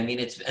good. I mean,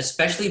 it's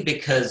especially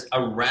because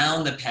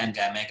around the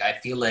pandemic, I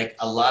feel like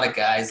a lot of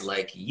guys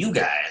like you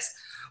guys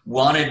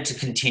wanted to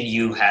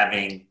continue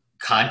having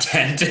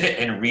content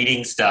and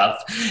reading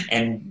stuff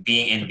and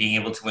being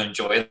able to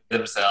enjoy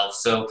themselves.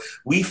 So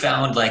we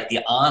found like the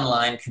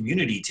online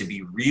community to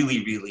be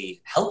really,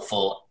 really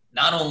helpful,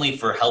 not only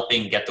for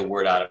helping get the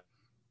word out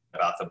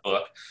about the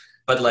book,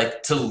 but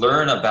like to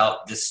learn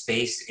about the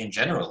space in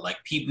general. Like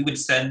we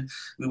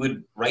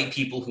would write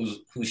people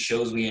whose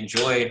shows we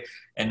enjoyed,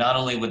 and not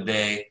only would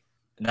they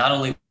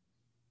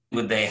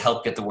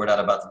help get the word out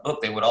about the book,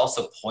 they would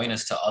also point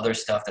us to other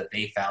stuff that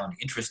they found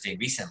interesting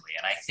recently.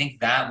 And I think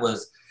that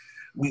was,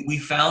 we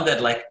found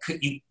that like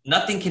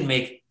nothing can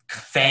make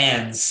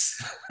fans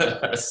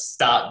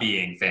stop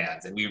being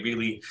fans. And we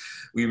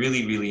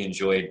really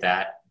enjoyed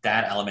that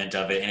element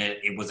of it. And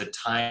it was a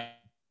time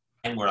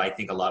where I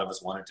think a lot of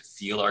us wanted to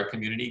feel our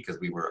community because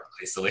we were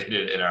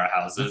isolated in our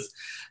houses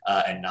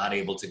and not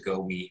able to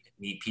go meet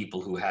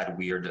people who had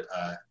weird,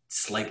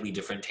 slightly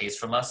different tastes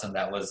from us. And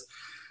that was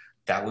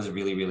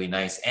really, really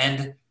nice.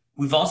 And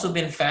we've also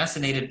been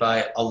fascinated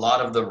by a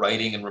lot of the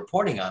writing and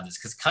reporting on this,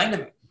 because kind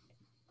of,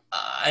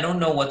 I don't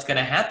know what's going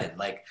to happen.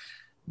 Like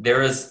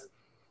there is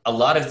a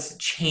lot of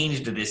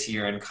changed this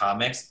year in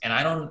comics,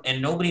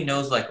 and nobody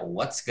knows like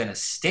what's going to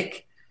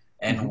stick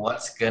and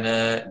what's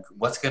gonna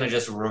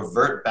just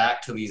revert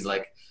back to these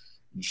like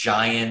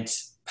giant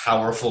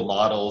powerful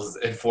models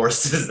and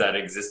forces that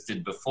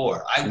existed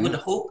before. I would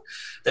hope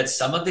that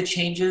some of the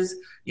changes,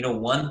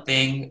 one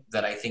thing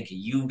that I think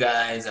you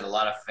guys and a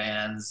lot of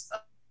fans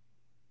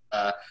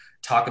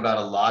talk about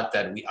a lot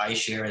that I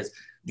share is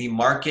the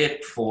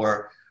market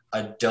for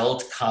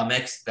adult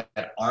comics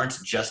that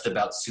aren't just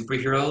about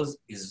superheroes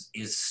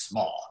is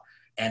small.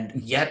 And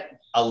yet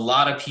a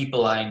lot of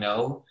people I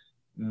know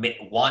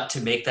want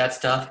to make that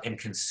stuff and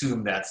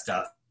consume that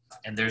stuff.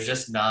 And there's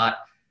just not,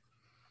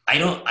 I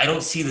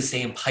don't see the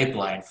same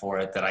pipeline for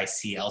it that I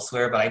see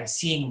elsewhere, but I'm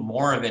seeing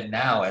more of it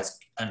now as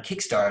on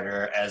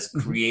Kickstarter, as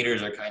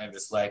creators are kind of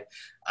just like,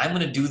 I'm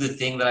going to do the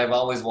thing that I've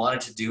always wanted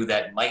to do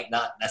that might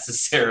not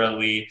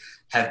necessarily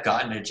have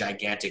gotten a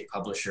gigantic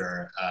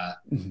publisher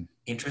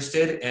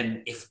interested.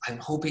 And if I'm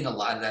hoping a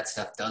lot of that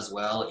stuff does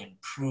well and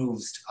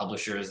proves to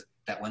publishers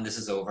that when this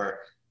is over,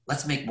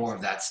 let's make more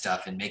of that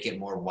stuff and make it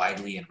more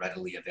widely and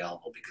readily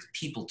available, because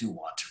people do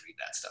want to read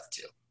that stuff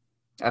too.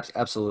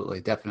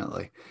 Absolutely.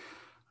 Definitely.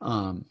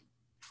 And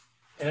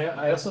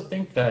I also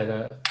think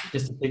that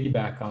just to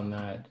piggyback on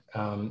that,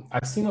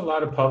 I've seen a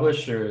lot of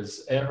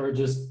publishers or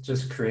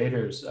just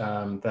creators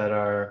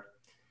that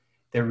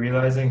they're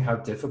realizing how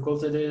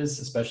difficult it is,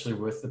 especially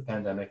with the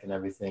pandemic and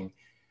everything,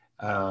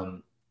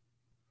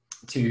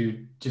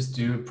 to just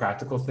do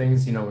practical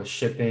things, with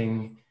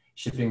shipping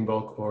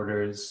bulk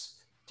orders,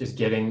 just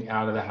getting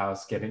out of the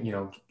house,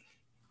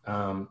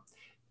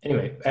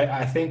 anyway,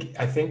 I think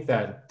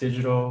that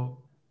digital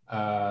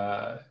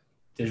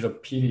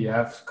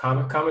PDF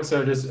comics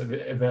are just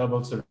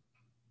available to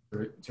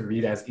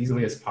read as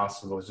easily as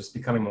possible. It's just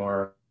becoming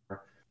more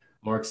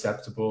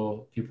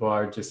acceptable. People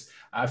are just,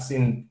 I've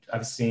seen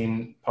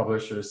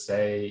publishers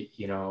say,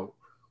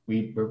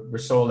 we're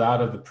sold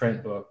out of the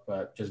print book,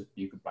 but just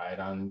you could buy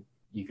the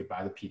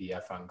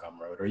PDF on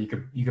Gumroad, or you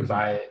could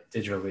buy it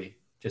digitally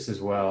just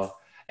as well.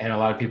 And a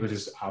lot of people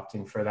just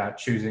opting for that,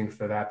 choosing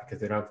for that,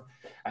 because they don't.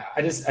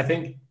 I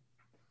think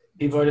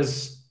people are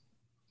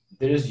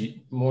they're just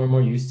more and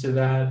more used to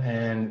that,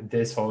 and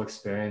this whole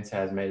experience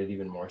has made it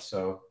even more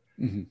so.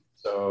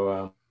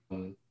 So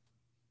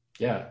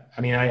yeah,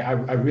 I mean,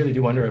 I really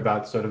do wonder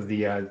about sort of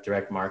the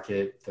direct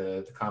market,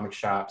 the comic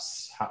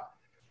shops, how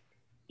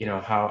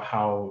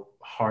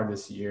hard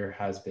this year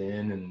has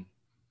been,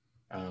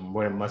 and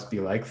what it must be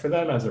like for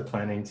them as they're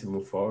planning to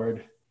move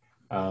forward.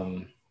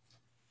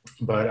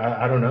 But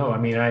I don't know. I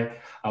mean, I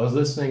was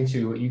listening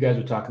to what you guys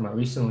were talking about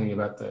recently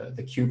about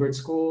the Kubert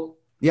School.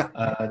 Yeah.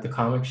 The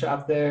comic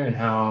shop there, and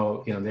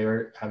how, they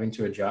were having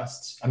to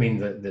adjust. I mean,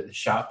 the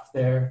shop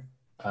there,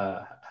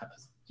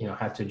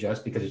 had to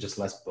adjust because there's just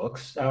less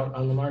books out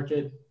on the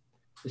market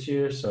this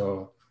year.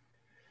 So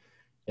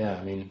yeah,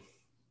 I mean,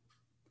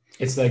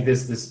 it's like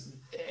this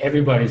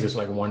everybody's just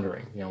like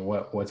wondering,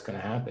 what's going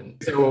to happen.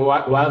 So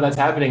while that's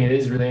happening, it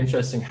is really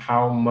interesting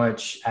how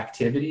much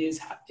activity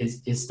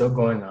is still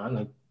going on.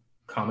 Like,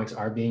 comics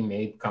are being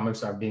made,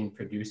 comics are being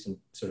produced and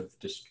sort of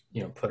just,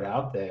 put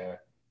out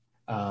there.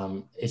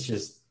 It's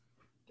just,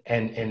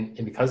 and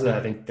because of that,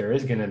 I think there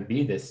is going to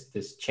be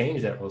this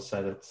change that will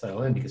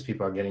settle in, because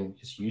people are getting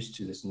just used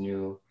to this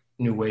new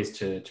ways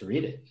to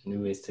read it,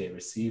 new ways to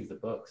receive the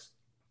books.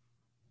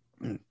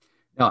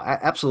 No,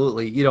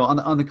 absolutely.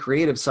 On the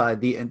creative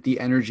side, the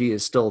energy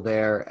is still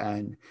there,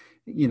 and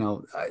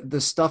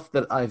the stuff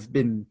that I've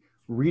been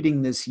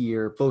reading this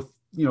year, both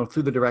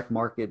through the direct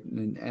market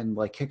and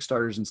like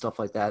Kickstarters and stuff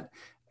like that,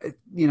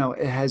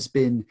 it has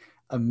been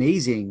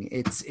amazing.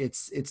 It's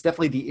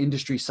definitely the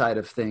industry side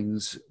of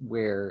things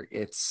where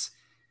it's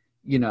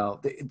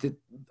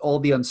all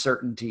the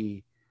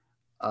uncertainty.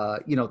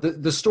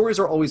 The stories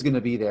are always going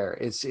to be there.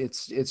 It's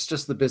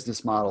just the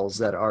business models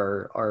that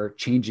are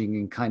changing,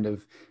 and kind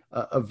of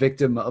a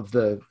victim of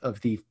the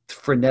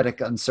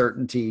frenetic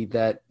uncertainty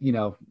that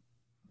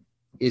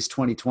is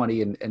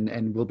 2020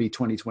 and will be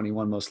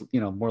 2021 most,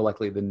 more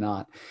likely than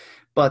not.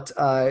 But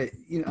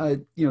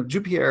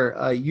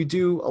Jean-Pierre, you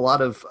do a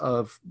lot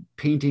of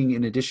painting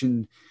in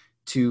addition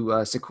to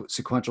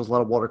sequentials, a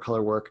lot of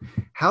watercolor work.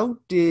 How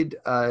did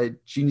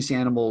Genius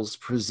Animals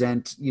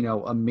present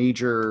a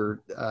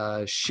major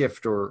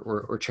shift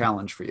or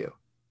challenge for you?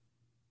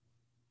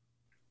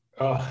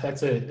 Oh,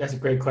 that's a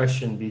great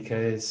question,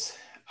 because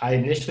I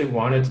initially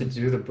wanted to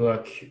do the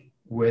book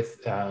with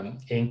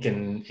ink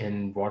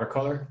and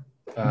watercolor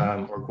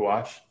or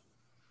gouache.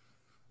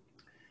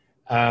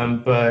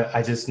 But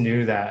I just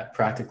knew that,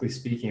 practically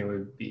speaking, it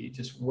would be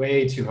just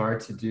way too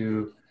hard to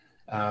do,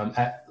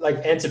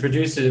 and to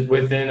produce it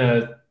within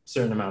a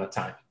certain amount of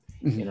time.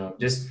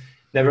 Just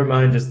never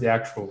mind just the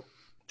actual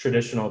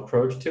traditional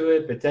approach to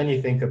it, but then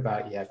you think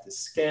about, you have to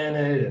scan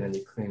it, and then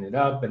you clean it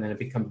up, and then it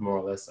becomes more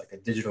or less like a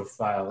digital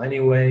file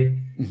anyway.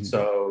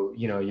 So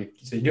you're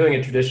doing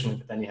it traditionally,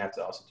 but then you have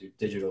to also do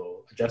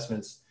digital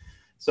adjustments.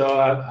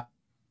 So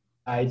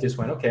I just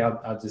went, okay,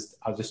 I'll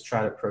just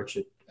try to approach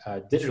it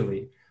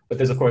digitally. But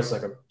there's, of course,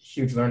 like a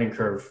huge learning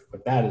curve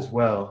with that as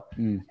well.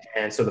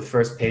 And so the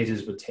first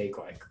pages would take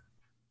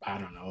I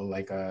don't know,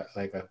 like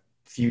a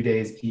few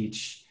days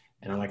each.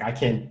 And I'm like,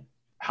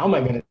 how am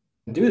I going to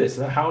do this?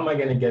 How am I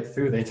going to get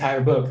through the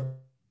entire book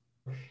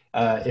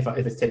if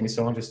it's taking me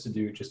so long just to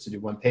do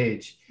one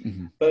page.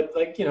 Mm-hmm. But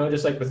like, you know,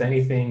 just like with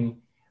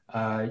anything,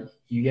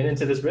 you get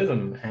into this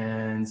rhythm,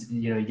 and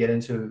you know, you get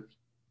into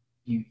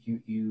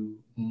you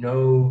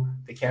know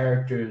the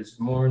characters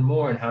more and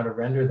more, and how to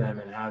render them,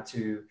 and how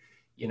to,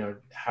 you know,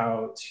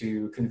 how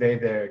to convey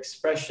their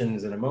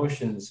expressions and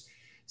emotions.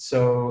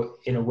 So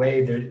in a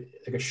way, there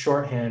like a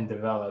shorthand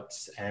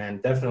develops,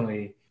 and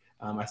definitely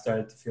I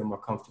started to feel more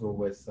comfortable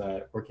with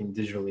working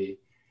digitally.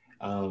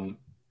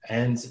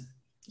 And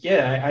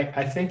yeah,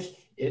 I think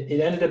it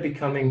ended up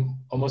becoming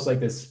almost like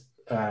this,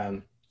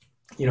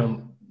 you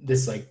know,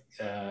 this like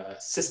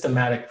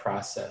systematic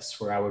process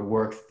where I would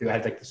work through. I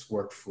had like this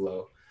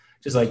workflow,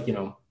 just like, you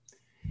know,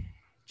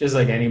 just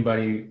like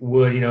anybody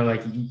would, you know,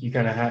 like you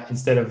kind of have,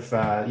 instead of,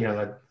 you know,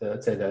 like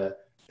let's say the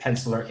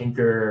pencil or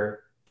inker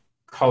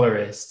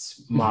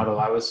colorist model,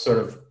 I was sort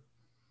of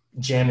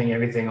jamming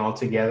everything all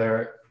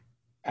together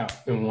out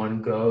in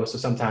one go. So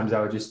sometimes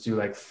I would just do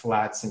like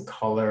flats and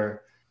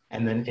color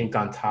and then ink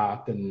on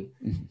top, and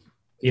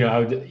you know, I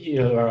would,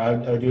 you know, or I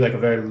would do like a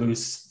very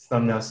loose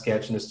thumbnail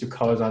sketch and just do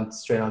colors on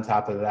straight on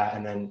top of that,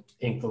 and then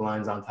ink the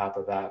lines on top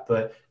of that.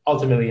 But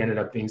ultimately ended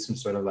up being some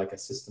sort of like a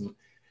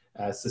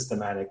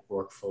systematic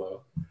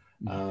workflow.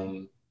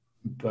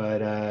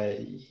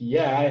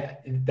 Yeah,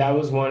 that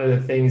was one of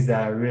the things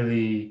that I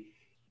really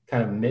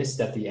kind of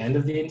missed at the end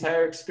of the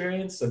entire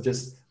experience, of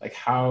just like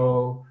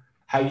how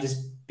you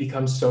just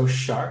become so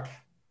sharp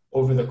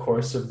over the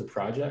course of the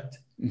project.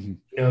 You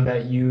know,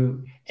 that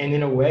you, and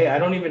in a way, I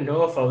don't even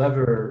know if I'll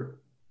ever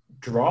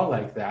draw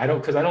like that.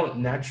 Because I don't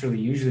naturally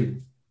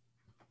usually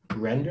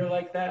render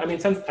like that. I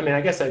mean, I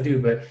guess I do,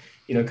 but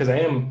you know, because I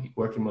am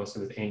working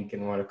mostly with ink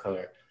and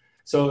watercolor.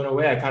 So in a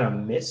way, I kind of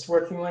miss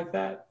working like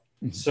that.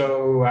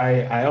 So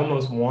I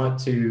almost want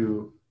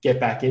to get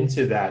back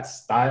into that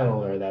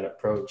style or that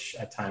approach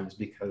at times,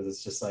 because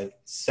it's just like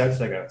such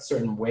like a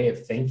certain way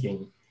of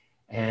thinking.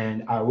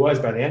 And I was,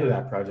 by the end of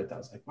that project, I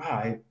was like, wow,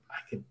 I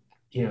could,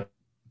 you know,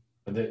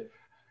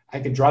 I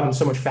could draw them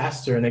so much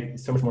faster and they're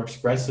so much more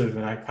expressive,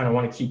 and I kind of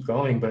want to keep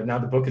going. But now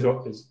the book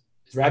is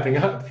wrapping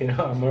up, you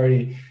know, I'm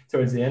already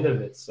towards the end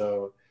of it.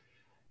 So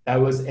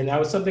that was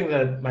something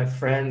that my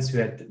friends who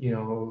had, you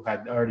know, who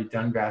had already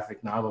done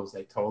graphic novels,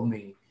 they told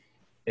me.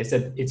 They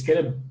said, it's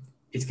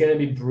gonna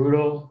be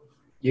brutal.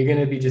 You're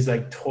gonna be just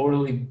like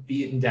totally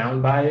beaten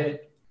down by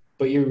it,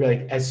 but you're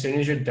like, as soon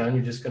as you're done,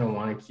 you're just gonna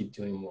want to keep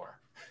doing more.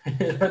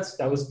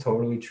 That was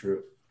totally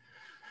true.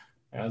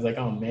 I was like,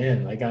 oh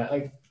man,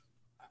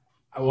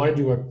 I want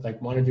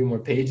to do more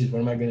pages.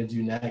 What am I going to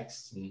do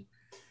next? And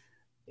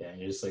yeah,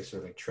 you're just like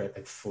sort of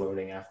like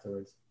floating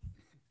afterwards.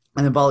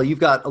 And then Bala, you've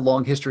got a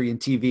long history in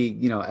TV,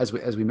 you know, as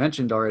we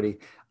mentioned already.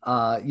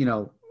 You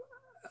know,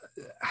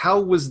 how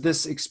was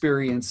this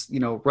experience, you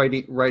know,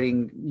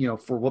 writing, you know,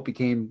 for what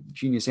became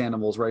Genius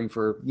Animals, writing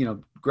for, you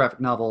know, graphic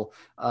novel,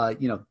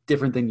 you know,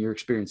 different than your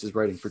experiences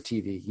writing for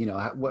TV? You know,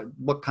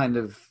 what kind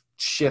of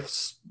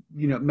shifts,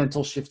 you know,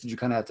 mental shifts did you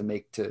kind of have to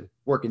make to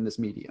work in this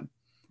medium?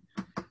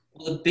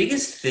 Well, the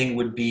biggest thing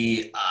would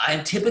be, I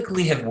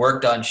typically have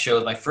worked on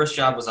shows. My first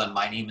job was on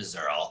My Name is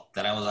Earl.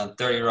 Then I was on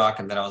 30 Rock,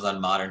 and then I was on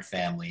Modern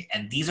Family.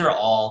 And these are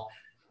all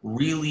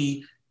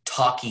really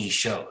talky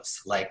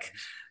shows. Like,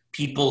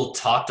 people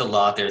talked a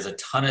lot. There's a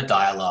ton of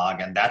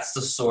dialogue, and that's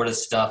the sort of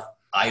stuff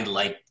I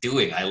like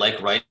doing. I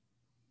like writing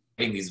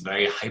these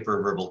very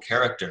hyperverbal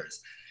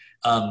characters.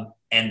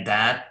 And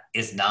that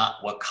is not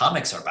what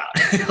comics are about.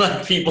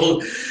 Like,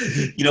 people,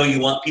 you know, you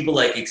want people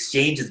like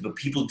exchanges, but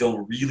people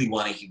don't really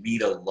want to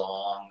read a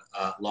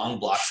long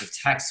blocks of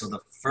text. So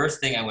the first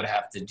thing I would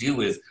have to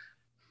do is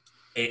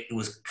it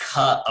was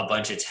cut a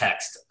bunch of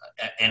text,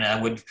 and I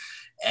would,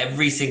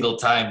 every single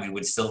time we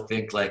would still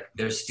think like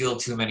there's still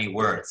too many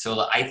words.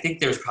 So I think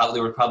there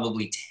were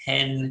probably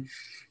 10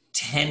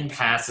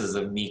 passes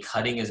of me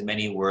cutting as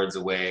many words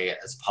away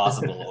as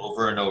possible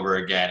over and over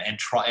again,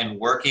 and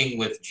working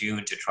with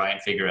June to try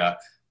and figure out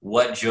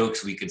what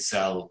jokes we could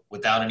sell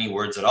without any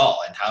words at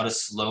all, and how to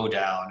slow it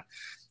down.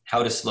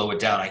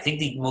 I think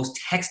the most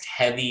text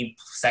heavy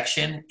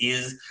section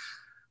is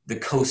the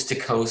Coast to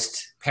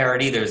Coast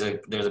parody. There's a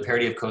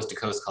parody of Coast to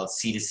Coast called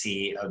C to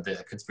C of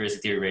the Conspiracy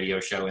Theory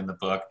radio show in the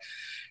book.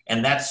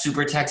 And that's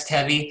super text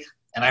heavy.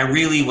 And I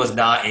really was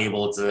not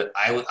able to,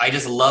 I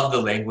just love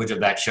the language of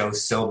that show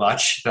so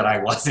much that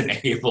I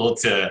wasn't able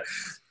to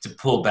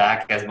pull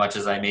back as much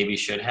as I maybe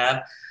should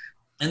have.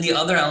 And the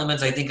other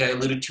elements I think I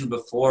alluded to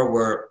before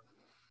were,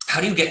 how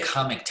do you get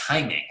comic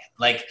timing?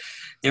 Like,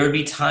 there would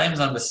be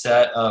times on the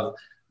set of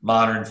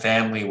Modern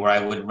Family where I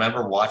would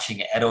remember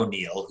watching Ed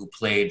O'Neill, who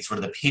played sort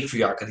of the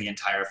patriarch of the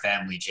entire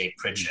family, Jake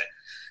Pritchett.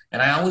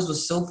 And I always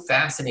was so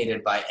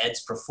fascinated by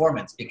Ed's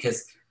performance,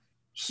 because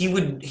he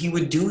would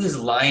do his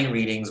line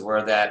readings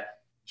where that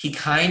he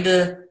kind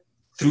of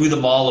threw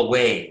them all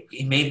away.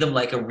 He made them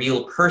like a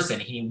real person.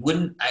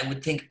 I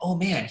would think, oh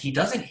man, he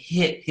doesn't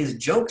hit his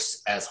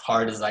jokes as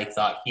hard as I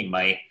thought he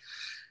might.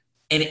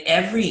 And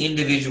every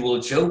individual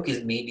joke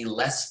is maybe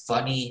less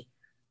funny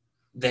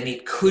than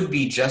it could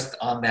be just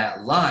on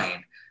that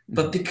line.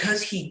 But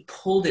because he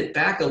pulled it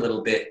back a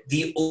little bit,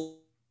 the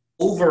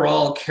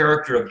overall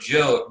character of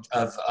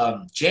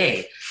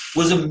Jay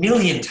was a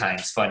million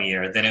times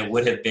funnier than it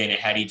would have been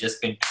had he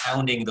just been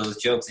pounding those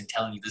jokes and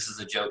telling you this is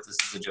a joke, this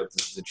is a joke,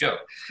 this is a joke.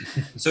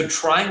 So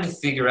trying to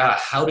figure out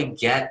how to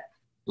get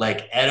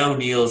like Ed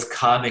O'Neill's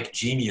comic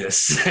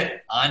genius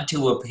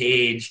onto a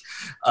page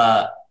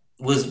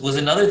was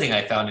another thing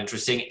I found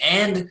interesting.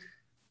 And,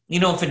 you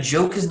know, if a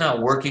joke is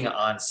not working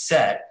on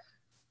set,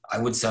 I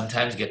would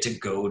sometimes get to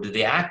go to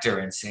the actor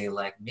and say,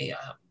 like,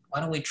 why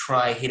don't we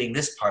try hitting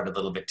this part a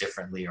little bit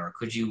differently? Or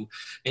could you,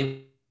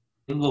 maybe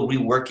we'll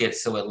rework it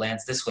so it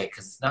lands this way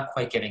because it's not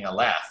quite getting a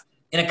laugh.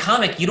 In a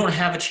comic, you don't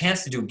have a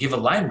chance to give a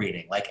line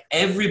reading. Like,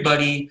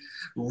 everybody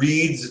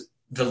reads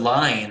the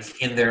lines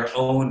in their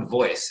own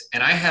voice.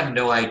 And I have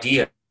no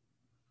idea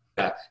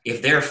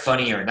if they're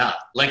funny or not.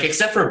 Like,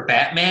 except for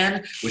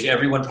Batman, which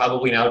everyone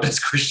probably now does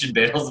Christian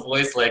Bale's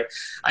voice, like,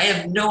 I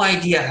have no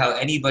idea how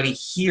anybody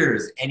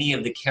hears any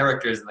of the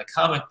characters in the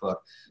comic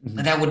book. Mm-hmm.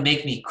 And that would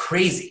make me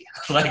crazy.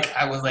 Like,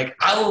 I was like,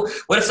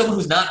 what if someone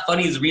who's not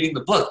funny is reading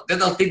the book? Then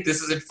they'll think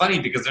this isn't funny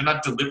because they're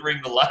not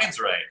delivering the lines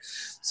right.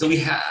 So we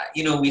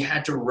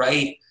had to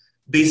write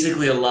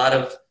basically a lot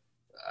of,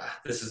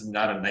 this is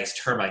not a nice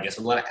term, I guess,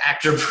 a lot of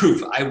actor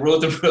proof. I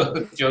wrote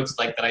the jokes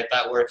like that I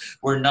thought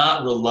were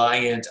not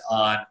reliant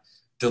on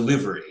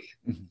delivery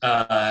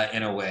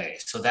in a way.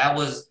 So that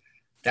was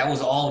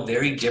all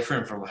very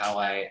different from how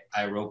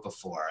I wrote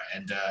before.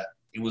 And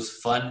it was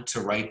fun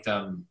to write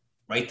them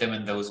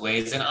in those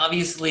ways. And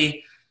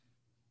obviously,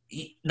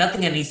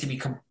 nothing that needs to be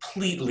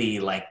completely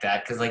like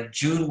that, because like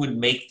June would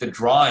make the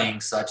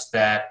drawing such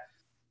that,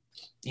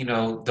 you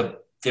know,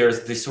 there's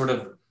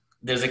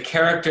a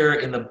character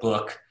in the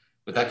book,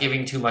 without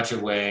giving too much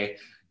away,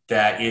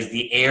 that is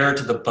the heir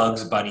to the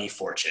Bugs Bunny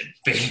fortune,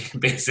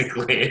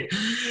 basically.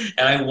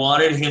 And I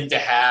wanted him to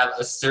have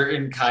a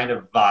certain kind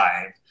of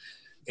vibe.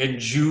 And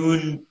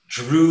June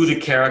drew the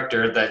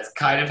character that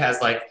kind of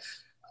has like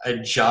a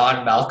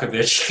John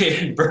Malkovich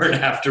in Burn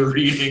After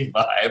Reading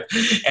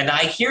vibe. And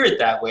I hear it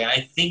that way. And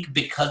I think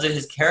because of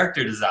his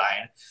character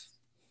design,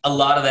 a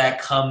lot of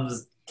that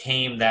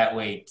came that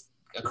way,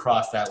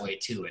 across that way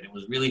too. And it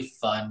was really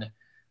fun.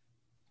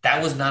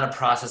 That was not a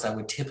process I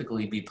would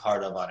typically be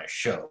part of on a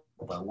show,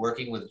 but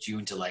working with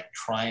June to like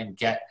try and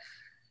get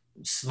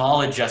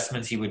small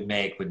adjustments he would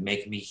make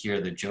me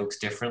hear the jokes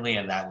differently,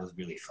 and that was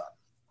really fun.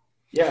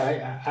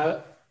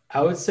 Yeah,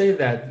 I would say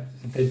that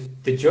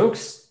the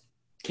jokes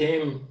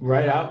came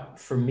right out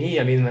for me.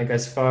 I mean, like,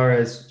 as far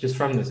as just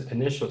from this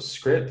initial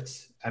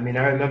script, I mean,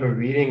 I remember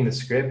reading the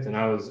script and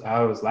I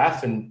was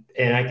laughing,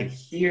 and I could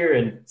hear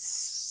and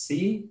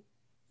see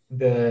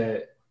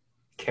the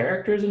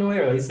characters in a way,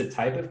 or at least the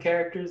type of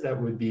characters that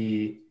would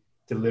be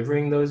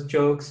delivering those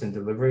jokes and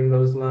delivering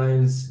those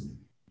lines.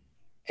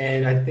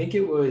 And I think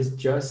it was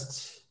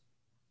just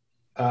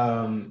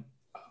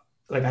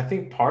like, I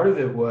think part of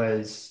it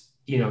was,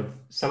 you know,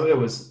 some of it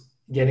was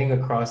getting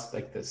across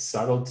like the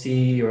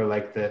subtlety, or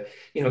like the,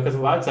 you know, because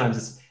a lot of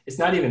times it's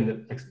not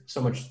even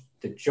so much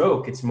the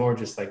joke, it's more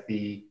just like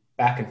the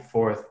back and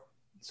forth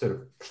sort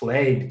of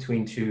play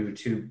between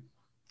two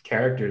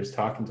characters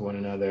talking to one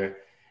another,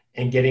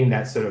 and getting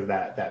that sort of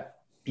that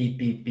beat,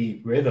 beat,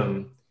 beat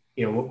rhythm,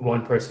 you know,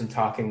 one person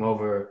talking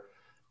over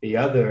the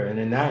other. And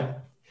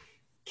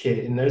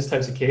in those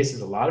types of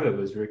cases, a lot of it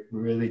was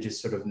really just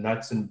sort of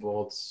nuts and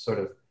bolts, sort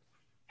of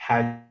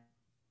how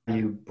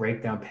you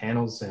break down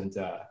panels and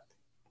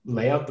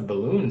lay out the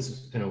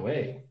balloons in a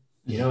way,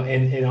 you know,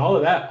 and all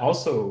of that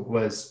also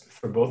was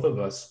for both of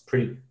us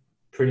pretty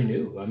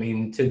new. I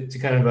mean, to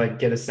kind of like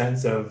get a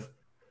sense of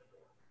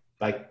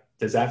like,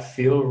 does that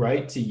feel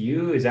right to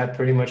you? Is that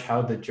pretty much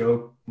how the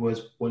joke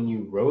was when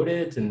you wrote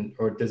it?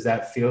 Or does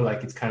that feel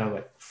like it's kind of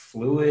like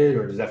fluid,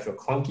 or does that feel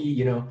clunky,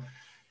 you know?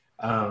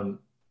 And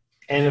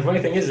the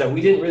funny thing is that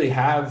we didn't really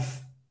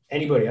have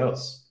anybody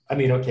else. I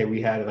mean, okay,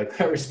 we had like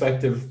our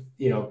respective,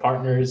 you know,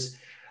 partners,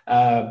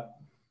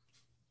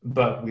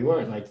 but we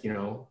weren't like, you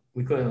know,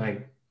 we couldn't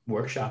like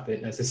workshop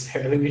it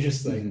necessarily. We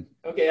just like,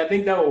 okay, I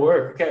think that will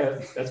work.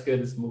 Okay, that's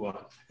good. Let's move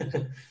on.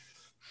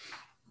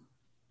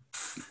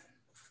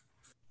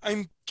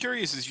 I'm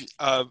curious, as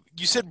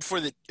you said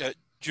before that,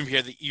 June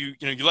Pierre, that you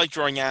like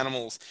drawing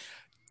animals.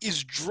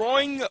 Is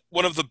drawing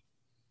one of the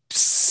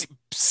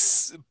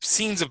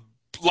scenes of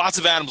lots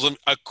of animals,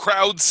 a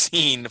crowd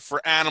scene for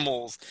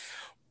animals,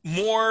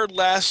 more or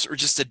less, or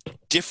just a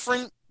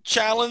different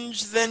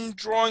challenge than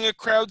drawing a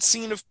crowd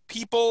scene of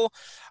people?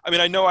 I mean,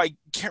 I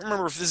can't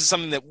remember if this is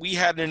something that we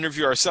had an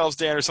interview ourselves,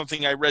 Dan, or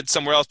something I read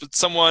somewhere else, but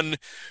someone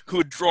who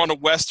had drawn a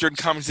Western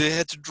comic, they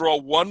had to draw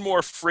one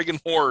more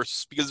friggin'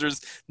 horse because there's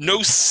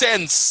no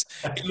sense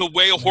in the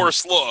way a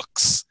horse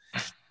looks.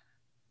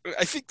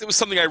 I think that was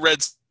something I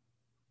read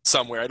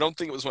somewhere. I don't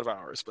think it was one of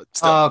ours, but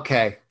still.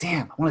 Okay.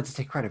 Damn, I wanted to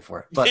take credit for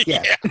it, but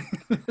yeah.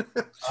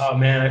 Oh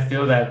man, I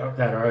feel that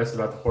artist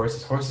about the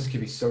horses. Horses can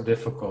be so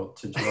difficult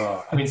to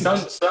draw. I mean, some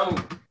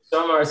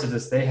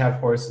artists, they have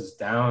horses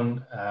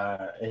down,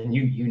 and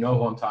you know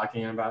who I'm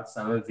talking about.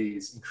 Some of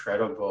these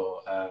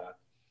incredible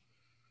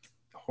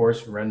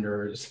horse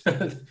renderers.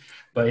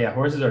 But yeah,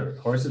 horses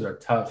are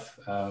tough.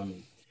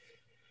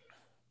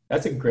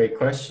 That's a great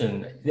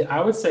question.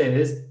 I would say it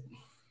is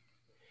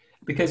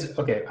because,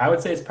 okay, I would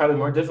say it's probably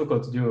more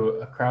difficult to do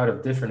a crowd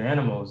of different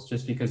animals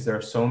just because there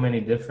are so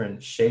many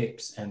different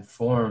shapes and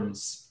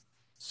forms.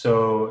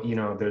 So,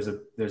 there's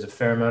a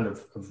fair amount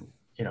of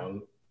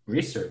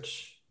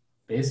research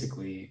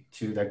basically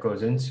that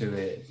goes into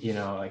it,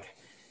 like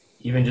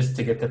even just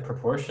to get the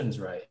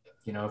proportions right.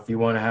 If you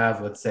want to have,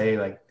 let's say,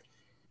 like,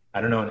 I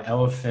don't know, an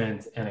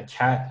elephant and a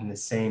cat in the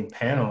same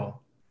panel,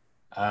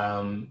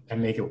 and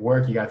make it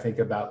work, you got to think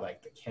about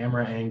like the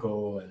camera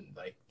angle and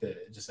like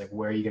just like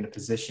where you're going to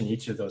position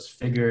each of those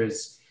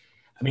figures.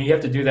 I mean, you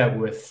have to do that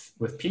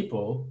with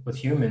people, with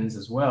humans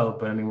as well,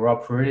 but I mean, we're all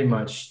pretty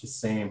much the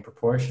same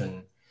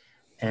proportion.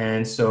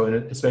 And so,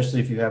 especially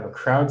if you have a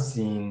crowd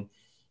scene,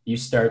 you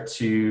start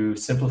to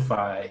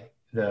simplify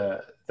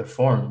the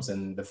forms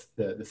and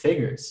the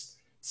figures.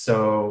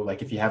 So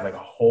like if you have like a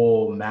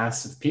whole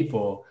mass of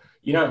people,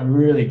 you're not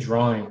really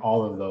drawing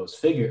all of those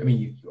figures. I mean,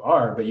 you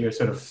are, but you're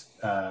sort of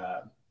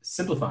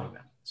simplifying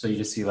them. So you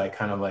just see like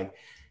kind of like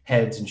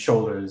heads and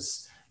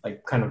shoulders,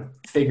 like kind of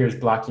figures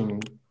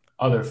blocking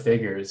other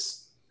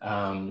figures.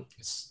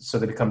 So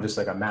they become just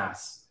like a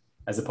mass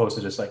as opposed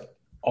to just like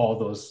all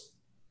those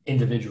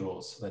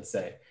individuals, let's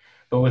say.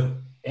 But with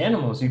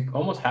animals, you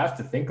almost have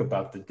to think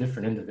about the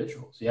different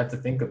individuals. You have to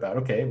think about,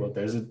 okay, well,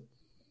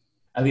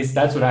 at least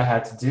that's what I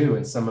had to do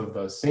in some of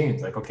those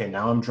scenes. Like, okay,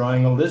 now I'm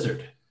drawing a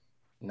lizard.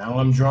 Now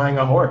I'm drawing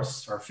a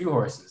horse or a few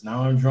horses.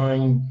 Now I'm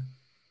drawing,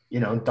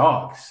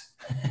 dogs.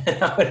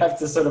 I would have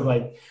to sort of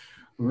like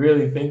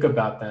really think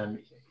about them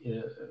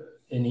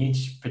in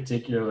each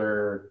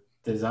particular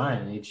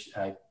design, each,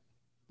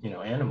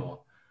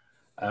 animal.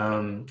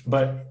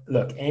 But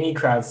look, any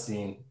crowd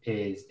scene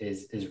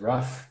is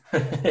rough.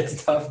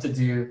 It's tough to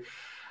do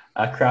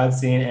a crowd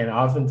scene. And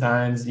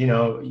oftentimes,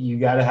 you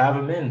got to have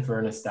them in for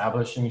an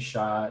establishing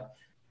shot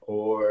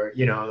or,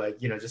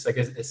 just like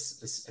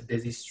a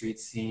busy street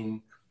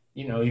scene.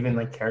 Even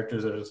like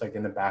characters are just like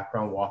in the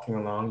background walking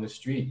along the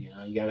street.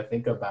 You got to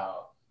think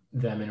about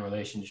them in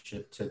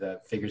relationship to the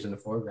figures in the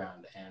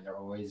foreground, and they're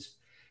always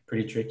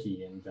pretty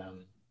tricky. And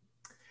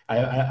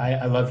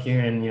I love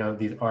hearing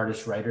these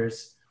artist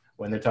writers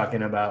when they're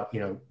talking about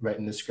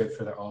writing the script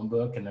for their own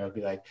book, and they'll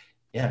be like,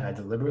 yeah, I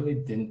deliberately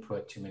didn't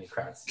put too many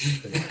crowd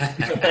scenes.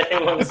 I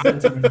didn't want to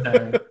spend too much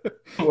time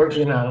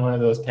working on one of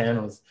those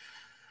panels.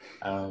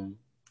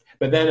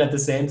 But then at the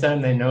same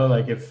time, they know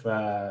like if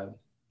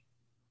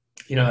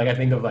like I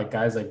think of like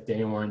guys like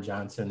Daniel Warren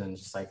Johnson and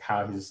just like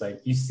how he's just like,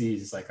 he's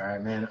just like, all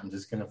right, man, I'm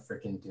just going to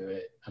freaking do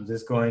it. I'm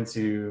just going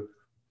to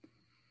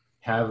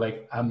have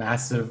like a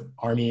massive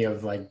army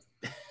of like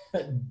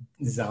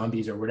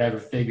zombies or whatever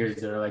figures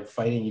that are like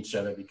fighting each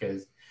other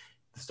because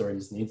the story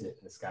just needs it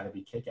and it's got to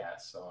be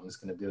kick-ass. So I'm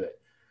just going to do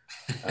it.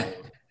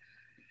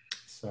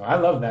 So I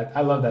love that.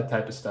 I love that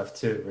type of stuff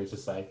too, where it's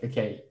just like,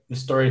 okay, the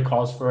story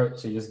calls for it,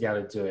 so you just got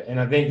to do it. And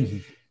I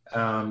think,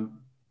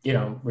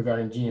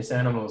 regarding Genius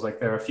Animals, like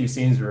there are a few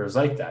scenes where it was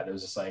like that. It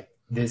was just like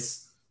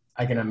this,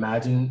 I can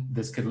imagine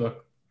this could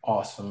look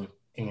awesome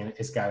and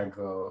it's got to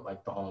go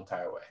like the whole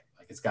entire way.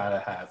 Like it's got to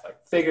have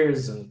like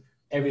figures and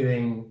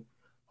everything,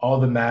 all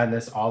the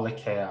madness, all the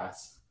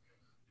chaos.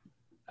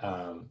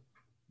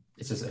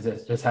 It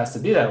just has to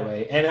be that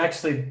way. And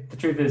actually the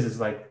truth is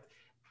like,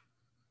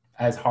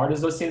 as hard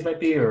as those scenes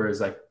might be, or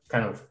is like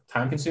kind of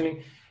time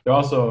consuming, they're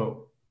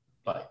also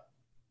like,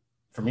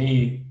 for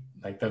me,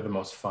 like they're the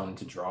most fun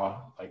to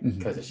draw, like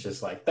because it's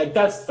just like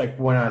that's like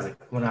when I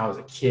was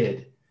a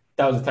kid,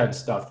 that was the type of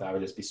stuff that I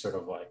would just be sort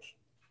of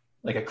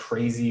like a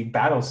crazy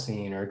battle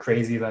scene or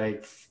crazy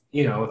like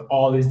with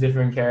all these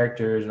different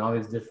characters and all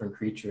these different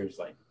creatures.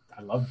 Like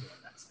I love doing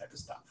that type of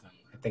stuff, and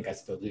I think I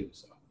still do.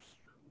 So,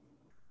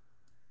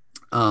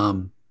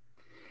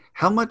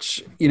 how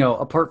much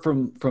apart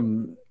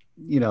from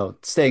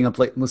staying up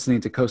late listening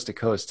to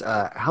Coast,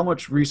 how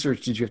much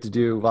research did you have to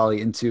do,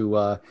 Wally,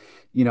 into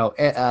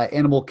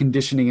animal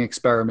conditioning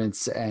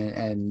experiments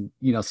and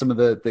some of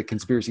the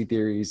conspiracy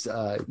theories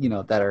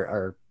that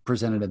are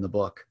presented in the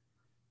book?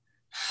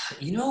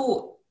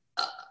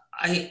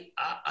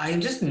 I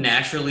just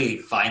naturally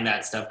find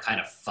that stuff kind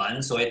of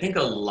fun. So I think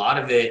a lot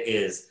of it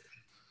is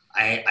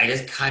I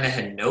just kind of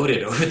had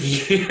noted over the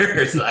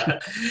years,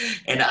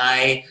 and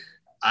I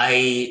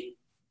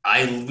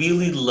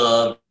really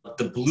love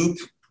the bloop.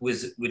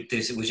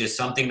 It was just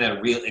something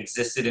that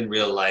existed in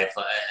real life.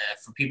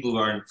 For people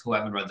who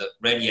haven't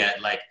read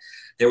yet, like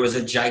there was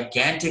a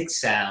gigantic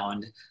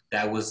sound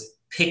that was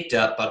picked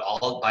up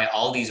by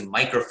all these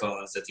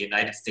microphones that the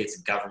United States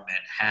government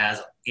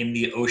has in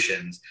the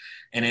oceans,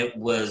 and it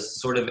was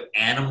sort of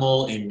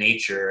animal in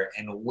nature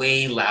and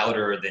way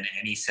louder than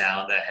any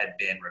sound that had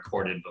been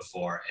recorded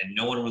before, and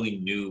no one really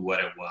knew what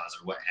it was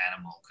or what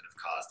animal could have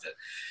caused it.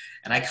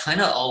 And I kind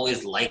of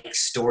always like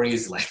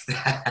stories like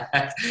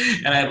that.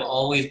 And I've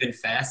always been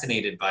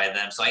fascinated by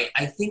them. So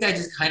I think I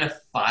just kind of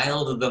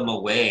filed them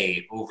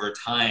away over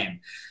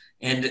time.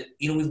 And,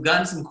 we've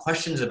gotten some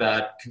questions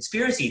about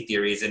conspiracy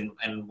theories and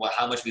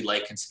how much we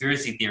like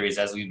conspiracy theories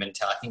as we've been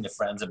talking to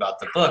friends about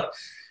the book.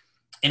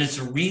 And it's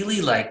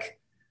really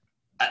like,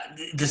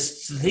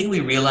 this thing we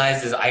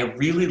realized is I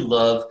really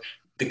love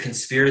the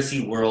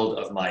conspiracy world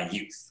of my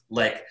youth,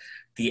 like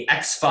the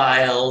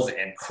X-Files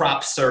and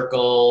crop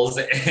circles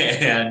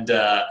and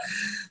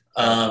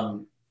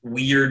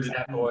weird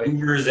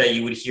rumors that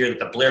you would hear that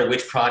the Blair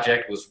Witch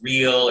Project was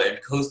real and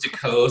Coast to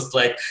Coast.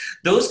 Like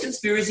those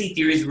conspiracy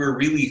theories were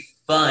really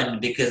fun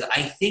because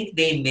I think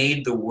they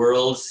made the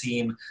world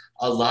seem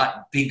a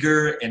lot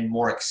bigger and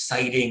more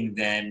exciting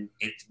than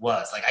it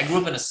was. Like I grew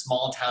up in a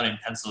small town in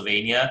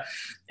Pennsylvania,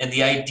 and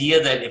the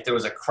idea that if there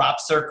was a crop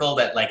circle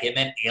that like it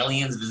meant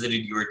aliens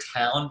visited your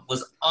town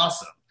was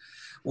awesome.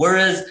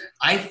 Whereas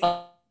I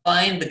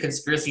find the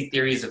conspiracy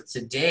theories of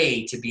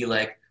today to be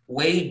like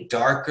way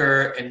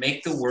darker and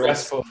make the world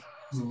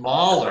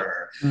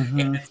smaller. Mm-hmm.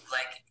 And it's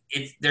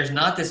like there's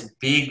not this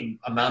big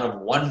amount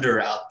of wonder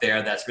out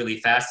there that's really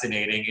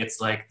fascinating. It's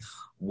like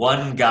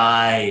one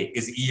guy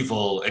is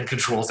evil and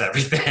controls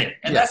everything,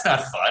 and that's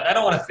not fun. I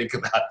don't want to think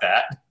about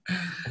that.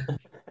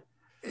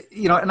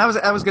 You know, and I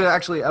was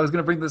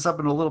gonna bring this up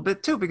in a little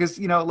bit too, because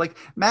you know, like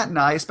Matt and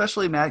I,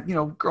 especially Matt, you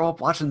know, grow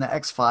up watching the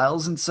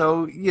X-Files, and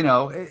so you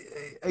know,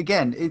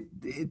 again,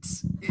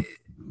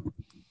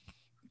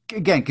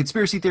 again,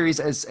 conspiracy theories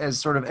as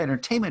sort of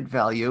entertainment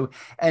value,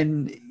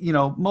 and you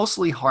know,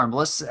 mostly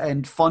harmless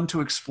and fun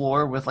to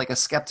explore with like a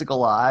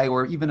skeptical eye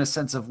or even a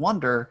sense of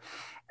wonder.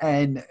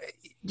 And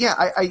yeah,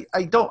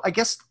 I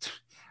guess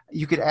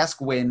you could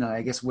ask when.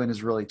 I guess when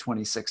is really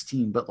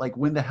 2016, but like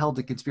when the hell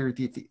did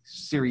conspiracy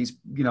series,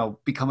 you know,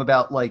 become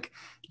about like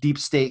deep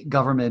state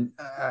government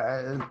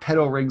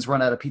pedo rings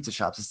run out of pizza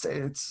shops?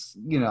 It's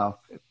you know,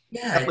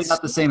 definitely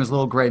not the same as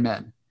Little Gray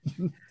Men.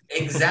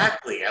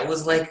 Exactly. I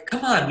was like,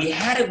 come on, we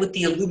had it with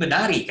the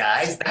Illuminati,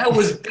 guys. That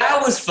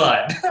was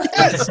fun.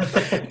 Yes.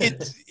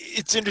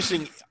 It's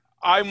interesting.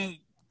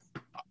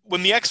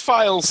 When the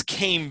X-Files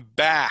came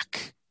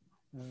back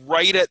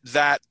right at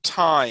that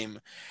time,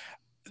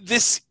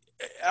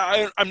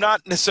 I'm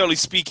not necessarily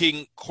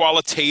speaking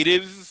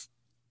qualitative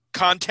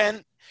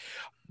content,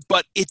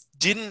 but it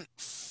didn't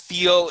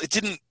feel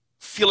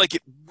like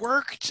it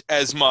worked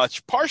as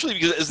much, partially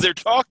because as they're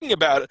talking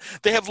about it,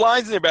 they have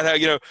lines in there about how,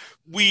 you know,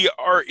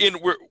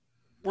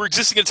 we're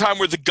existing in a time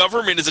where the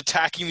government is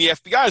attacking the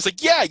FBI. It's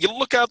like, yeah, you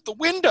look out the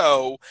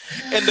window,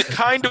 and the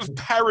kind of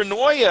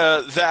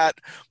paranoia that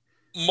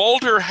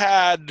Mulder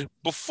had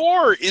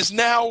before is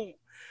now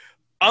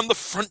on the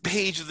front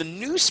page of the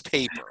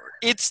newspaper.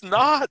 It's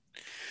not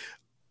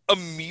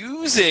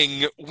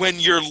amusing when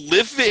you're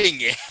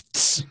living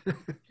it.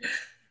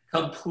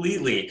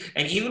 Completely.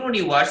 And even when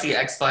you watch the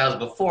X-Files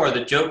before,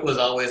 the joke was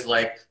always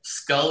like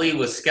Scully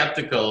was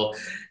skeptical,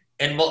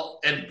 and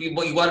you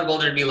wanted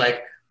Mulder to be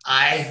like,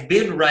 I've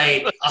been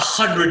right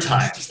 100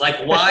 times.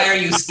 Like, why are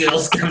you still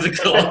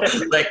skeptical?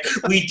 Like,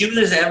 we do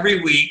this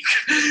every week.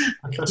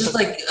 Just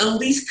like, at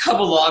least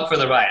come along for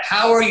the ride.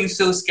 How are you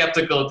so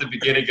skeptical at the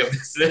beginning of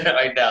this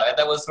right now? And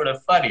that was sort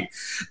of funny.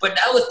 But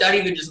now it's not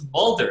even just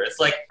Mulder. It's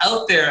like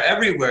out there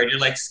everywhere. And you're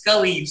like,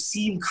 Scully, you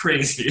seem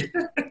crazy.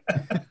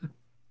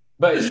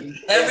 But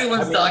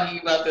everyone's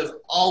talking about this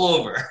all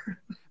over.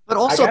 But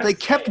also, they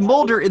kept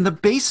Mulder in the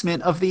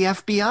basement of the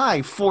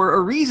FBI for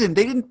a reason.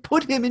 They didn't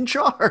put him in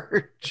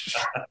charge.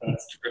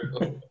 That's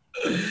true.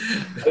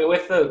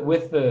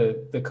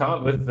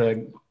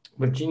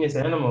 With Genius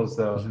Animals,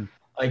 though, mm-hmm.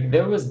 like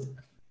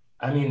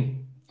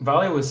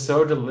Valley was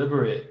so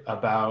deliberate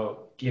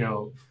about, you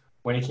know,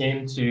 when it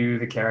came to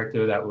the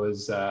character that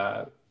was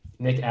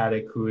Nick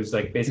Attic, who is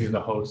like basically the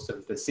host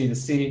of the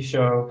C2C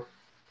show.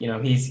 You know,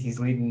 he's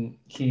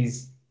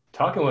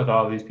talking with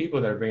all these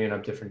people that are bringing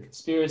up different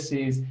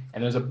conspiracies,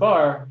 and there's a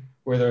bar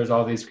where there's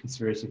all these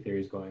conspiracy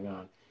theories going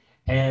on.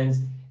 And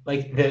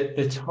like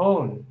the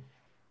tone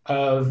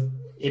of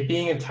it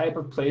being a type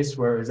of place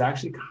where it's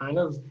actually kind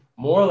of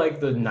more like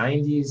the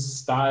 90s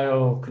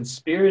style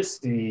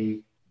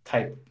conspiracy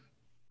type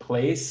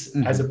place,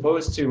 mm-hmm. as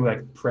opposed to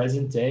like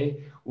present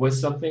day,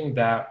 was something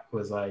that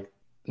was like,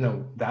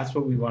 no, that's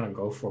what we want to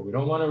go for. We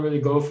don't want to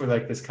really go for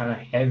like this kind of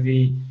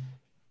heavy,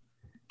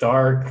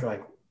 dark,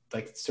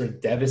 like sort of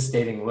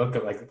devastating look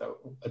at like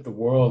at the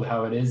world,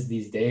 how it is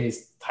these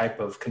days, type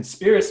of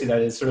conspiracy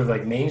that is sort of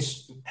like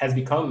has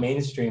become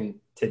mainstream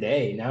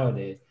today,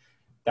 nowadays.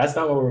 That's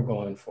not what we're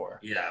going for.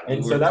 Yeah.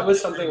 And so that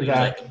was something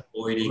that like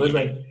avoiding was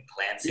like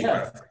glancing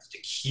reference to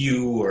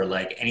Q or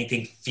like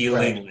anything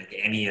feeling like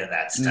any of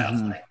that stuff.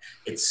 Mm-hmm. Like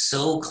it's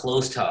so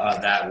close to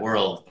that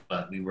world,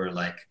 but we were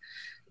like,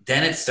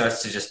 then it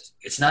starts to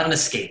it's not an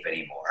escape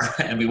anymore.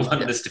 And we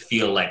wanted this to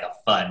feel like a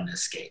fun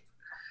escape.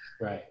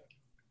 Right.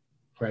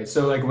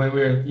 So like when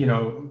we're, you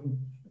know,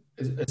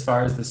 as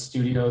far as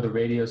the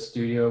radio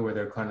studio, where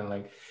they're kind of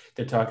like,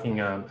 they're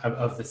talking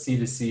of the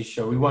C2C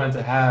show, we wanted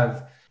to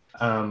have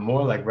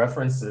more like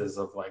references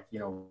of like, you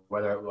know,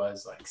 whether it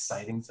was like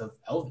sightings of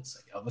Elvis,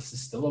 like Elvis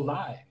is still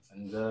alive,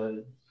 and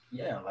the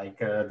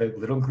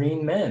little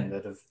green men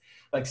that have,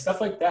 like stuff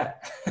like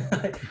that.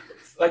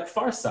 Like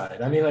Far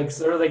Side. I mean, like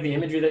sort of like the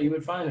imagery that you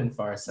would find in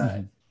Far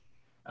Side.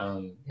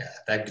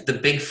 The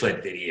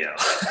Bigfoot video.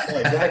 Yeah,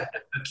 exactly.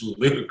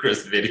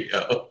 Ludicrous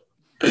video.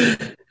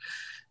 I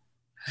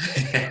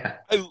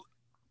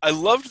I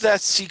loved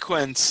that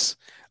sequence,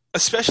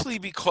 especially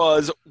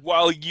because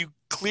while you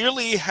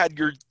clearly had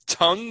your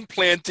tongue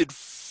planted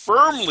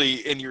firmly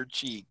in your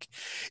cheek,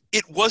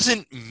 it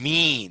wasn't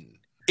mean.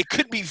 It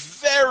could be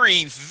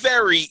very,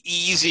 very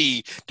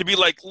easy to be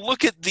like,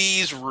 look at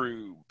these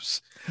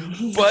rubes.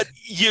 But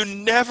you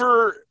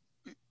never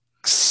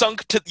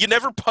you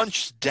never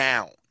punched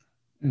down.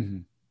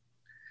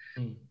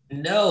 Mm-hmm.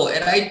 No,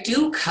 and I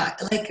do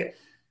like.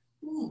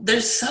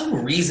 There's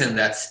some reason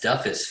that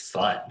stuff is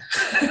fun.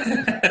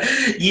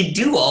 You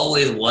do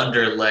always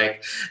wonder,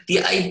 like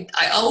I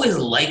always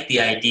like the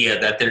idea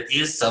that there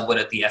is someone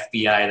at the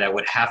FBI that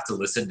would have to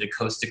listen to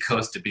Coast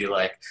to be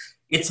like,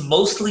 it's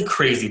mostly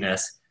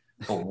craziness.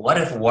 But what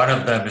if one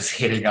of them is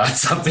hitting on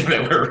something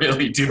that we're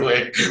really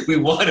doing? We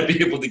want to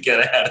be able to get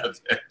ahead of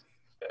it.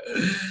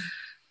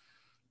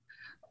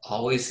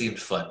 Always seemed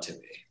fun to me.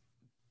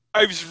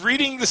 I was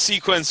reading the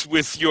sequence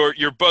with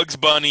your Bugs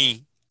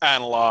Bunny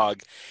analog,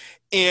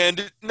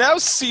 and now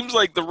seems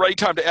like the right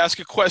time to ask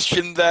a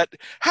question that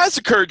has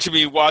occurred to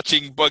me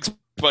watching Bugs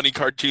Bunny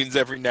cartoons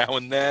every now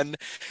and then.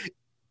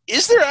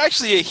 Is there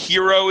actually a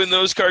hero in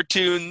those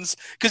cartoons?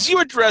 Because you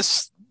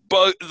address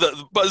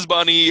Buzz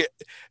Bunny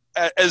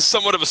as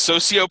somewhat of a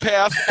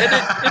sociopath, and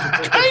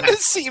it kind of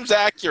seems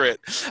accurate.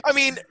 I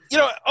mean,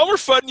 Elmer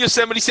Fudd and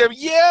Yosemite Sam,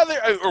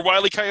 or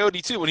Wile E.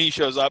 Coyote too when he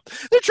shows up.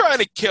 They're trying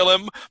to kill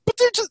him, but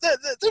they're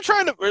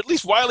trying to, or at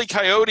least Wile E.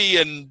 Coyote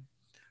and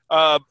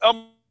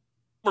Elmer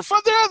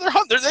Fudd, they're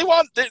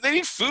hunting. They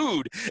need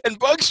food, and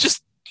Bugs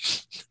just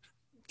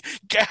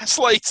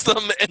gaslights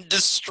them and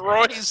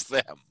destroys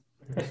them.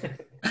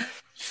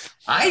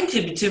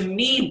 To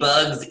me,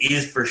 Bugs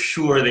is for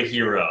sure the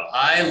hero.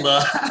 I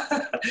love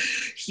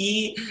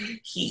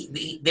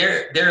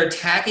they're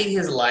attacking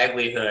his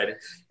livelihood,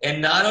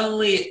 and not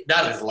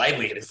his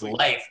livelihood, his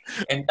life,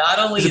 and not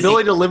only his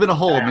ability to live in a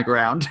hole in the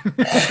ground.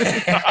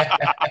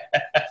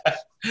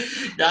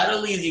 Not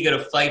only is he going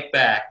to fight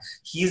back,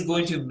 he's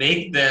going to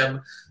make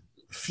them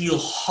feel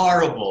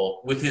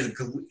horrible with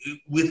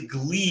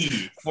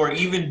glee for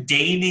even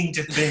deigning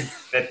to think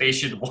that they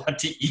should want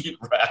to eat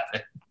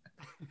rabbit.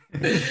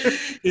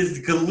 His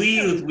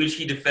glee with which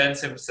he defends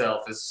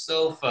himself is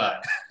so fun.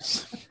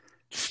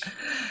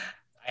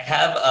 I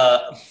have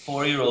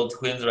 4-year-old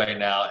twins right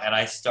now, and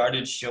I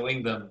started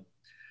showing them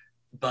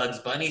Bugs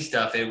Bunny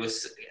stuff. It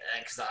was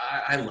because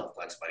I love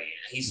Bugs Bunny.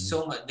 He's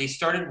so much. They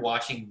started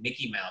watching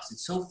Mickey Mouse.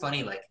 It's so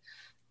funny, like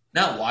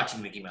not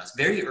watching Mickey Mouse.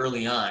 Very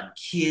early on,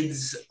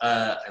 kids.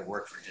 I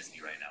work for Disney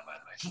right now, by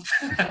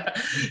the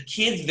way.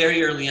 Kids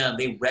very early on,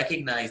 they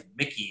recognize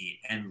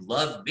Mickey and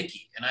love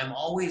Mickey, and I'm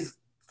always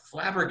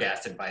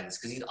flabbergasted by this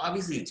because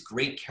it's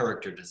great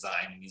character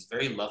design and he's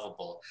very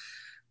lovable,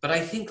 but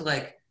I think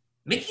like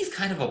Mickey's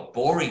kind of a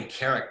boring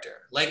character.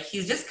 Like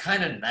he's just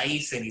kind of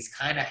nice and he's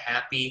kind of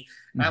happy.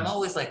 And I'm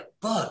always like,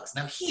 Bugs,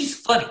 now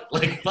he's funny.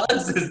 Like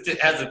Bugs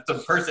has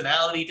some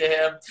personality to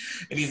him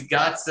and he's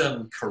got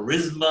some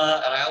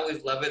charisma and I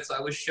always love it. So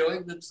I was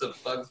showing them some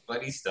Bugs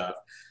Bunny stuff,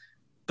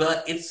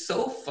 but it's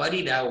so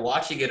funny now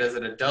watching it as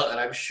an adult,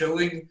 and I'm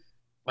showing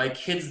my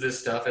kids this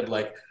stuff and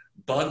like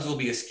Bugs will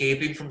be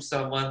escaping from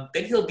someone.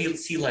 Then he'll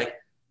see like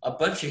a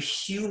bunch of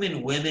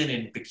human women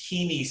in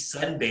bikinis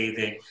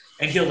sunbathing,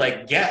 and he'll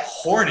like get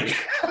horny.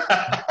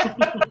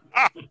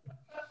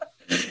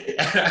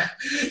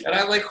 and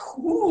I'm like,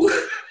 who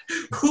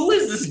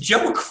is this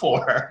joke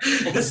for?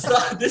 This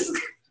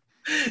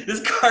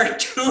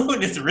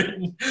cartoon is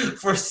written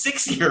for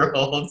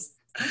 6-year-olds.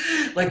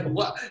 Like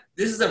what?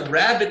 This is a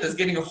rabbit that's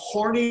getting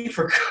horny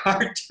for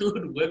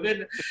cartoon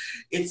women.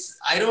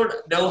 I don't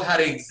know how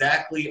to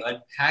exactly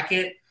unpack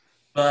it,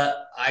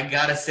 but I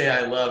gotta say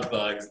I love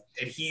Bugs,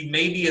 and he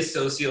may be a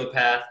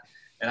sociopath,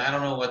 and I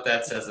don't know what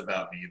that says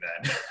about me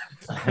then.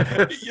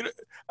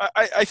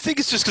 I think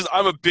it's just because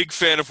I'm a big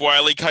fan of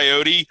Wile E.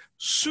 Coyote.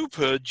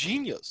 Super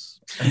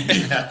genius.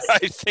 Yes. I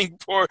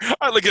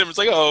look at him, it's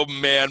like, oh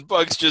man,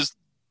 Bugs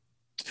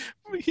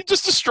he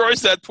just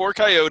destroys that poor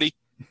coyote.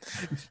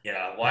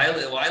 Yeah, Wile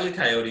E.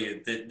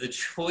 Coyote, the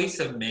choice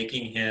of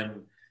making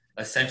him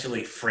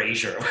essentially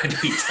Frasier when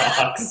he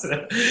talks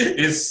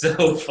is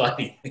so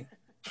funny.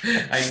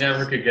 I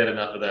never could get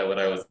enough of that when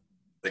I was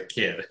a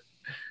kid.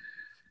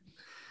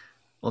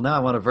 Well, now I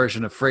want a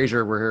version of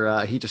Frasier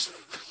where he just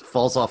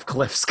falls off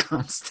cliffs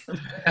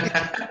constantly.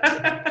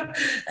 I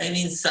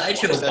mean,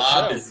 Sideshow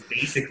Bob is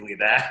basically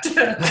that.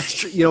 That's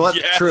true. You know what?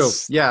 Yes. True.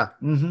 Yeah.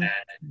 Mm-hmm.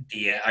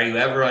 Yeah. Are you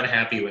ever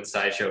unhappy when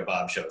Sideshow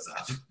Bob shows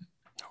up?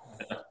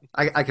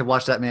 I could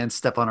watch that man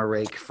step on a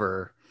rake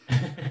for,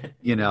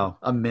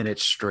 a minute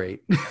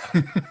straight.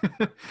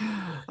 Because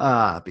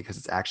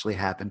it's actually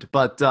happened.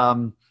 But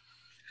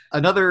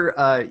another,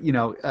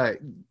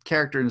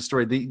 character in the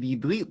story,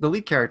 the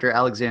lead character,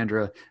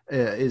 Alexandra,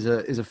 is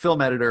a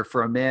film editor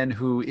for a man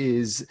who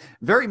is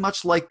very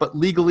much like, but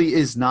legally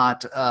is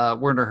not,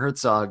 Werner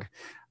Herzog.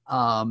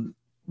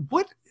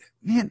 What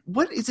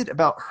is it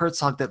about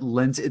Herzog that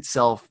lends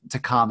itself to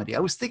comedy? I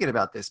was thinking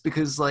about this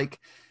because,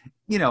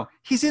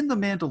 he's in The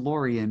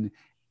Mandalorian,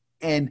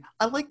 and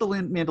I like The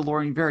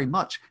Mandalorian very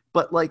much,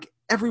 but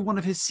every one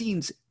of his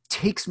scenes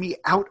takes me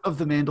out of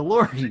The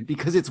Mandalorian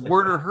because it's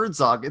Werner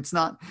Herzog. It's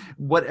not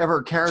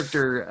whatever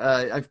character,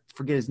 I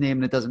forget his name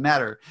and it doesn't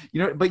matter.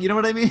 But you know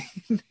what I mean?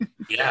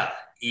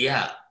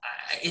 Yeah.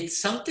 It's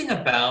something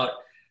about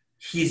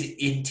his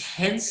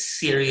intense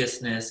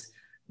seriousness,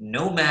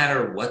 no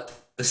matter what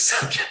the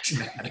subject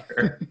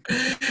matter.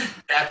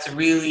 That's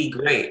really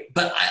great.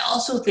 But I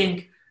also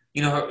think,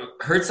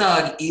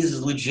 Herzog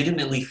is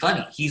legitimately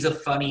funny. He's a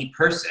funny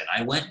person.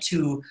 I went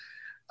to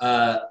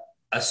a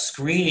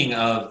screening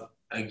of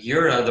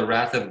Agira, The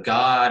Wrath of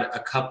God, a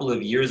couple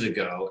of years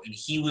ago, and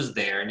he was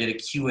there and did a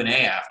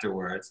Q&A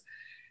afterwards.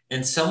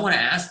 And someone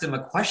asked him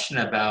a question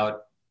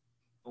about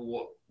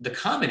the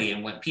comedy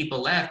and when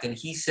people laughed. And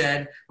he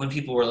said, when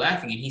people were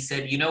laughing, and he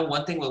said,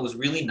 one thing that was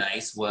really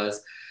nice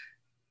was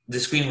the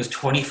screen was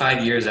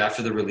 25 years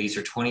after the release,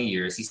 or 20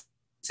 years. He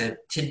said,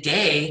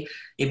 today,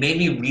 it made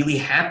me really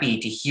happy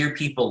to hear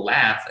people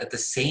laugh at the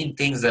same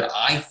things that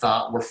I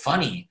thought were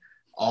funny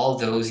all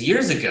those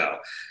years ago.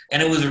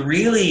 And it was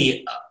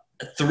really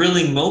a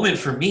thrilling moment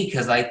for me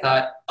because I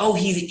thought, oh,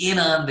 he's in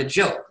on the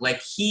joke.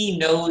 Like, he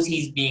knows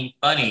he's being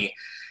funny.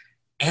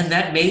 And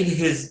that made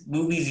his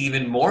movies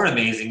even more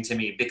amazing to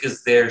me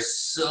because they're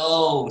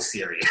so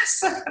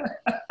serious.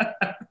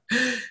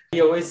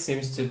 He always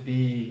seems to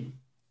be,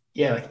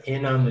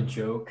 in on the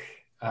joke.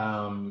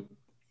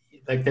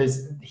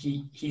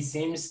 He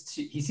seems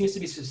to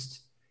be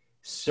just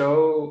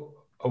so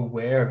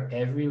aware of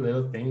every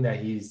little thing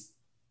that he's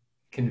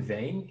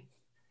conveying,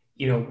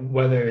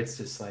 whether it's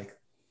just like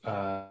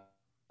awe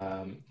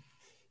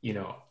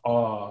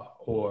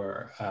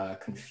or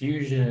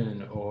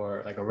confusion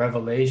or like a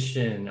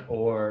revelation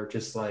or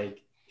just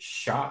like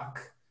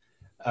shock.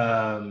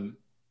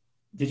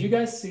 Did you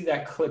guys see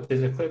that clip?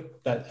 There's a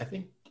clip that I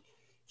think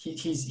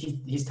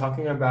he's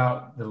talking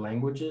about the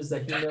languages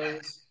that he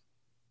knows.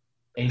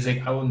 And he's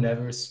like, I will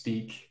never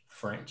speak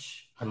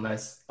French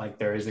unless like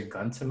there is a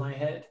gun to my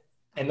head.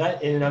 And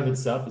that in and of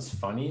itself is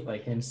funny,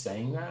 like him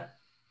saying that.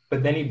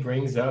 But then he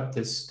brings up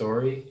this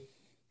story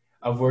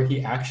of where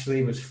he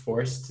actually was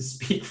forced to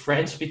speak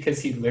French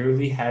because he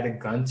literally had a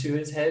gun to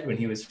his head when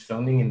he was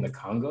filming in the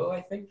Congo,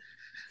 I think.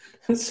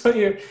 So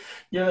you're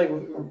like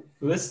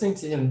listening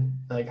to him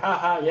like,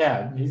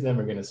 yeah, he's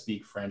never gonna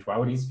speak French. Why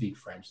would he speak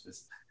French,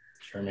 this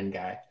German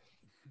guy?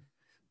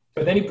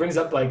 But then he brings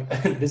up like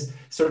this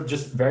sort of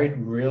just very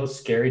real,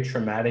 scary,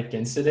 traumatic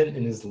incident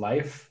in his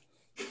life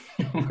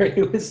where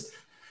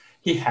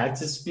he had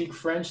to speak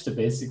French to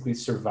basically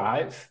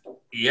survive.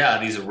 Yeah,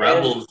 these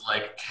rebels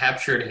like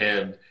captured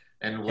him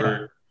and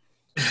were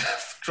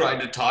trying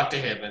to talk to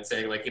him and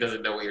saying like he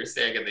doesn't know what you're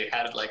saying, and they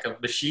had like a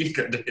machine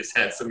gun to his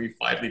head, so he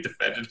finally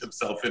defended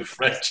himself in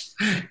French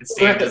and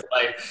saved his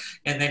life.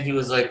 And then he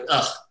was like,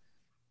 ugh,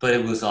 but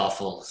it was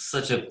awful.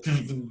 Such a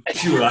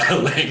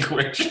puerile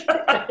language.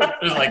 I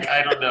was like,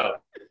 I don't know.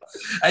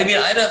 I mean,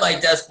 I'm at my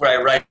desk where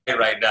I write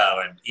right now,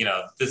 and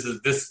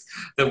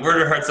the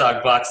Werner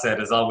Herzog box set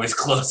is always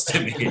close to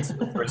me. It's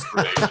the first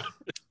grade.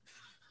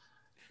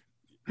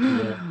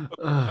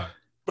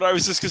 But I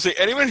was just gonna say,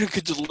 anyone who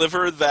could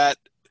deliver that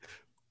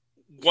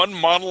one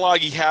monologue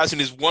he has in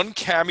his one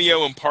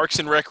cameo in Parks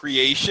and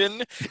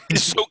Recreation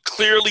is so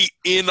clearly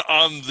in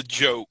on the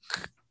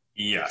joke.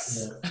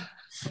 Yes.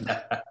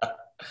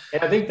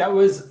 And I think that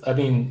was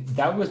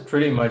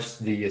pretty much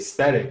the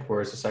aesthetic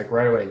where it's just like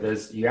right away,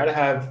 you got to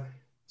have,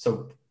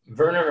 so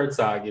Werner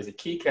Herzog is a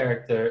key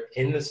character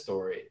in the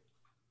story,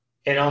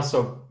 and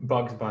also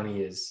Bugs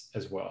Bunny is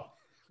as well.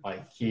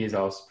 Like he is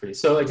also pretty,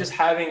 so like just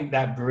having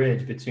that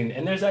bridge between,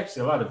 and there's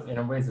actually a lot of,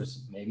 in ways,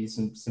 there's maybe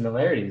some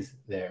similarities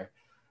there.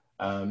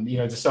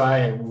 Just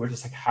so we're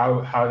just like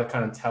how to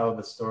kind of tell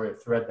the story or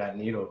thread that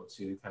needle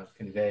to kind of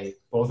convey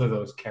both of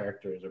those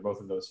characters or both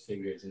of those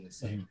figures in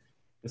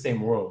the same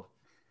world.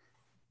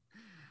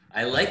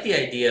 I like the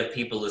idea of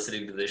people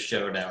listening to this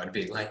show now and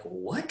being like,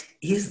 what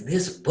is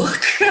this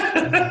book?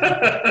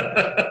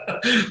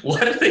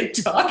 What are they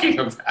talking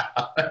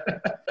about?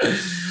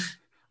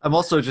 I'm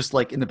also just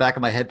like in the back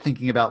of my head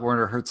thinking about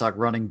Werner Herzog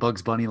running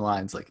Bugs Bunny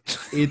lines like,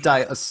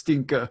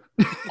 anti-Astinka.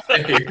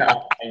 Yeah,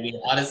 I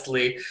mean,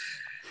 honestly,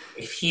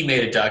 if he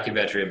made a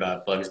documentary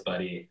about Bugs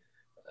Bunny,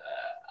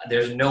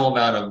 there's no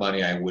amount of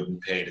money I wouldn't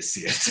pay to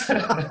see it.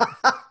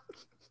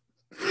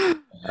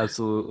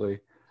 Absolutely.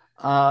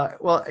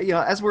 Well,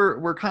 as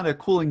we're kind of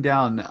cooling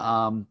down,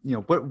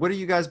 what are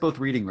you guys both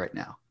reading right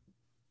now?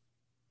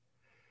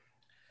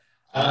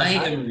 I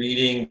am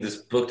reading this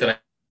book that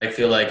I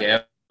feel like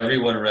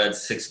everyone read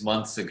 6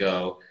 months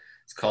ago.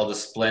 It's called The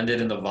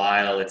Splendid and the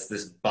Vile. It's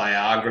this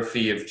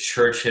biography of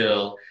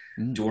Churchill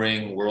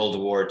during World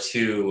War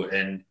II.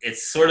 And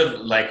it's sort of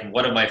like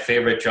one of my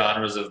favorite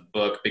genres of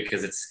book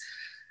because it's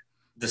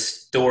the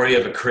story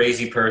of a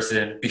crazy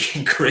person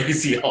being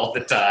crazy all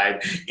the time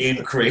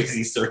in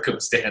crazy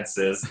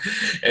circumstances.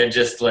 And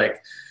just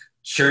like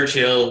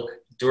Churchill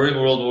during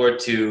World War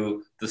II,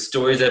 the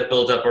stories that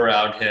built up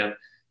around him,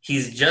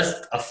 he's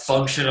just a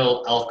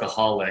functional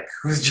alcoholic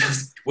who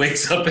just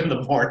wakes up in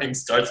the morning,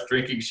 starts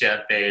drinking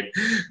champagne,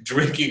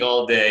 drinking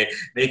all day,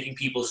 making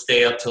people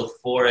stay up till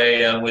 4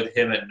 a.m. with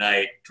him at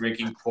night,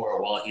 drinking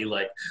port while he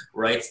like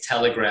writes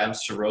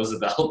telegrams to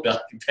Roosevelt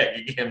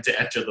begging him to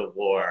enter the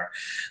war.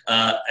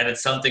 And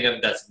it's something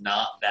that's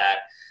not that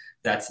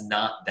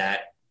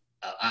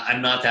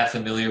I'm not that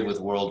familiar with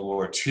World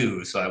War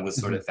II, so it was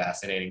sort of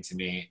fascinating to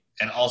me.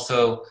 And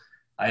also,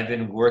 I've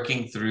been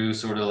working through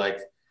sort of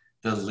like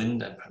the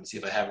Linda, I'm trying to see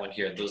if I have one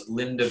here, those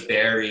Linda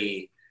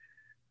Berry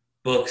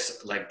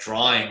books, like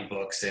drawing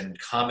books and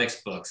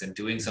comics books, and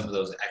doing some of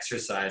those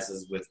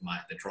exercises with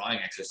the drawing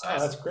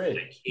exercises. Oh, that's great.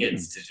 With the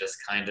kids to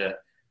just kind of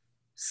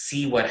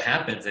see what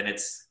happens. And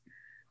it's,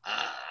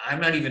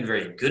 I'm not even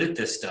very good at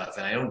this stuff,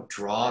 and I don't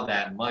draw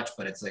that much,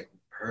 but it's like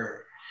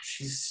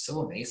she's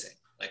so amazing.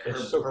 Like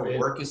her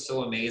work is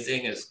so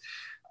amazing.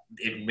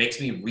 It makes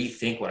me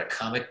rethink what a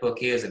comic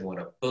book is and what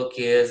a book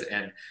is,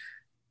 and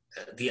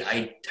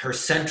her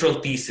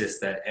central thesis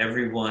that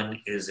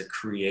everyone is a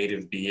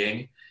creative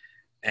being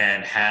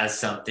and has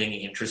something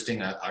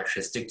interesting,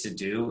 artistic to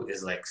do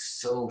is like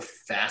so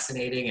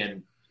fascinating.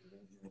 And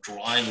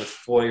drawing with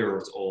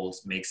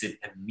 4-year-olds makes it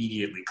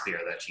immediately clear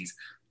that she's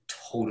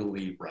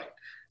totally right.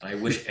 And I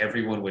wish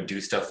everyone would do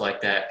stuff like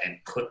that and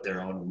put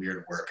their own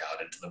weird work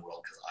out into the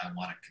world, because I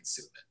want to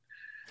consume it.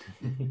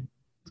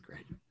 That's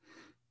great.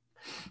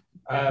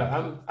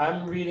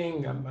 I'm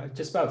reading. I'm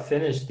just about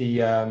finished the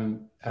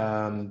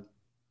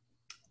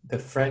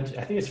French.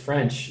 I think it's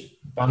French.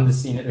 Bande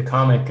dessinée, the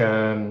comic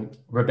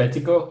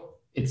Rebetiko.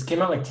 It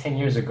came out like 10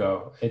 years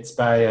ago. It's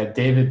by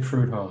David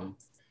Prudhomme,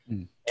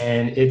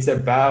 and it's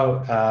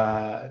about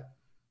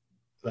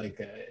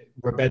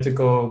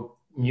Rebetiko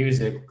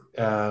music,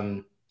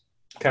 kind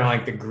of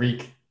like the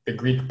Greek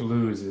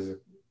blues is a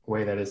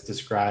way that it's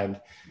described.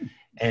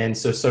 And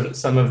so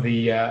some of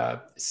the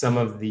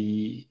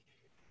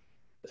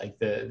like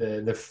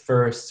the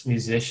first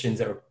musicians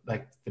that were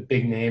like the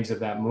big names of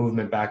that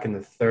movement back in the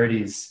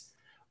 30s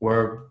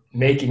were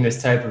making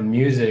this type of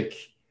music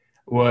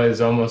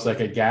was almost like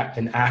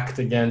an act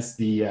against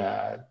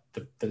the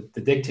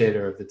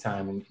dictator of the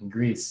time in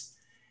Greece.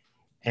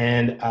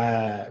 And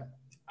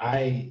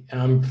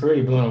I'm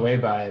pretty blown away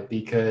by it,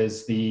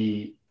 because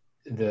the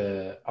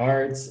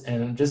arts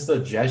and just the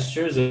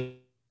gestures of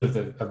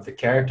the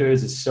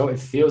characters it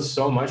feels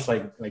so much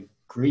like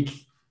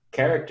Greek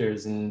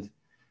characters. And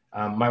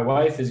my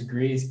wife is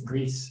Greek,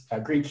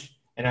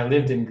 and I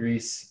lived in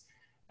Greece.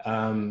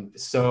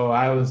 So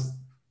I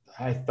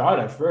thought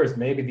at first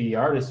maybe the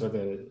artist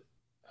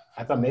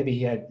I thought maybe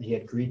he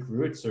had Greek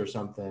roots or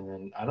something,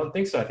 and I don't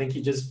think so. I think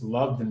he just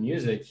loved the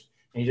music,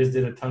 and he just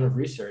did a ton of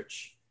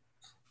research,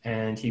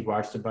 and he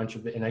watched a bunch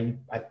of it. And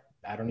I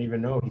don't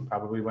even know, he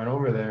probably went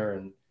over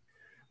there,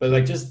 but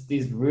like just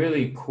these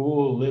really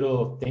cool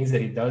little things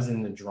that he does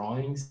in the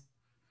drawings.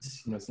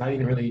 It's not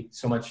even really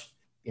so much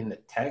in the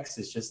text,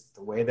 it's just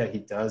the way that he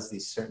does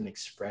these certain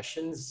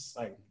expressions.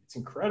 Like, it's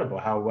incredible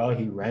how well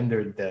he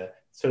rendered the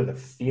sort of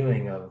the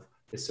feeling of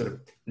this sort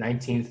of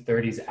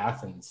 1930s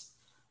Athens.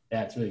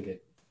 Yeah, it's really good.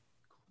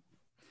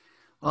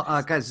 Well,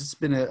 guys, it's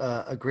been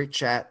a great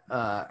chat.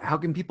 How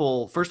can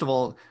people, first of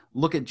all,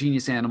 look at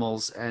Genius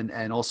Animals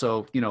and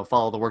also,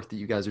 follow the work that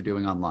you guys are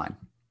doing online?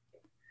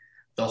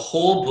 The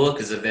whole book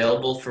is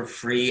available for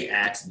free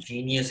at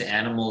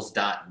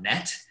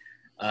geniusanimals.net.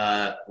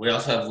 We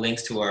also have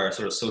links to our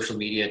sort of social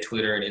media,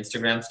 Twitter and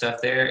Instagram stuff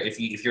there. If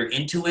you're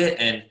into it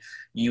and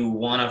you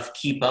want to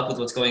keep up with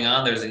what's going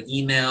on, there's an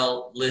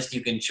email list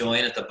you can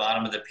join at the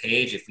bottom of the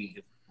page. If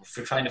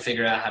we're trying to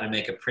figure out how to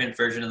make a print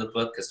version of the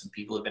book, because some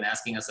people have been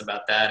asking us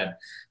about that, and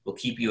we'll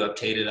keep you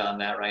updated on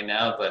that right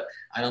now. But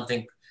I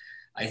think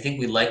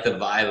we like the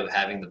vibe of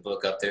having the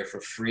book up there for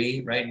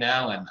free right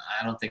now, and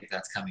I don't think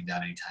that's coming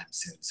down anytime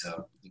soon.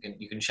 So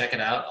you can check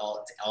it out.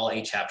 All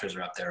 8 chapters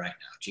are up there right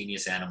now.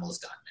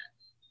 geniusanimals.net.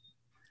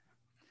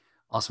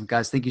 Awesome,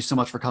 guys. Thank you so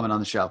much for coming on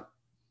the show.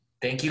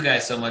 Thank you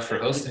guys so much for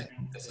hosting.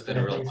 This has been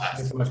a real blast.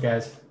 Thanks so much,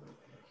 guys.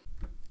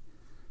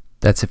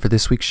 That's it for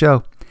this week's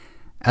show.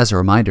 As a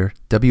reminder,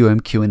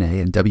 WMQ&A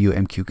and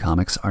WMQ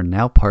Comics are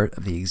now part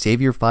of the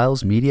Xavier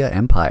Files media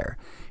empire,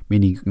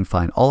 meaning you can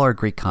find all our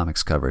great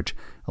comics coverage,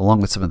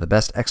 along with some of the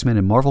best X-Men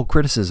and Marvel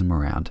criticism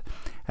around,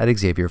 at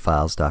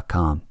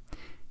XavierFiles.com.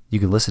 You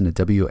can listen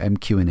to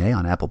WMQ&A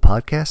on Apple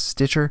Podcasts,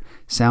 Stitcher,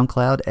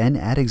 SoundCloud, and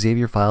at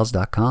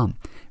XavierFiles.com,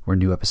 where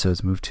new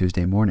episodes move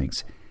Tuesday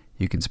mornings.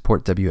 You can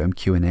support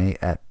WMQ&A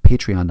at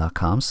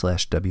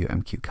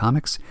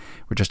patreon.com/WMQcomics,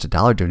 where just a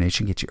 $1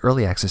 donation gets you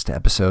early access to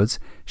episodes,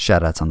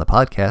 shoutouts on the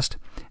podcast,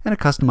 and a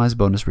customized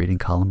bonus reading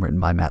column written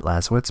by Matt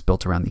Lazowitz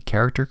built around the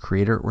character,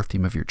 creator, or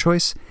theme of your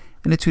choice,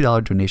 and a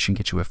 $2 donation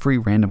gets you a free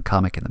random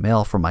comic in the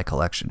mail from my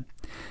collection.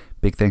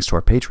 Big thanks to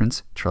our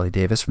patrons, Charlie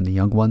Davis from the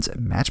Young Ones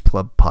and Match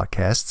Club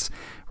podcasts,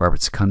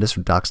 Robert Secundus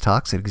from Docs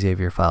Talks at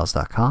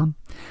XavierFiles.com,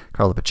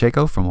 Carla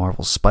Pacheco from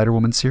Marvel's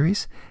Spider-Woman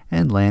series,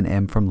 and Lan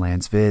M from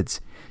Lan's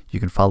Vids. You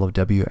can follow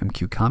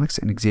WMQ Comics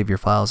and Xavier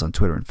Files on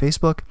Twitter and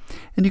Facebook,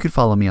 and you can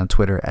follow me on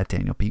Twitter at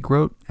Daniel P.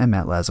 Grote and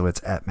Matt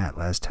Lazowitz at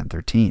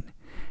MattLaz1013.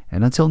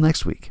 And until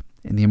next week,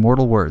 in the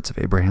immortal words of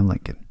Abraham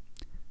Lincoln,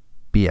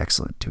 be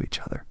excellent to each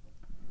other.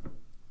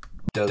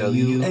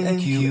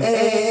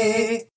 WNQA.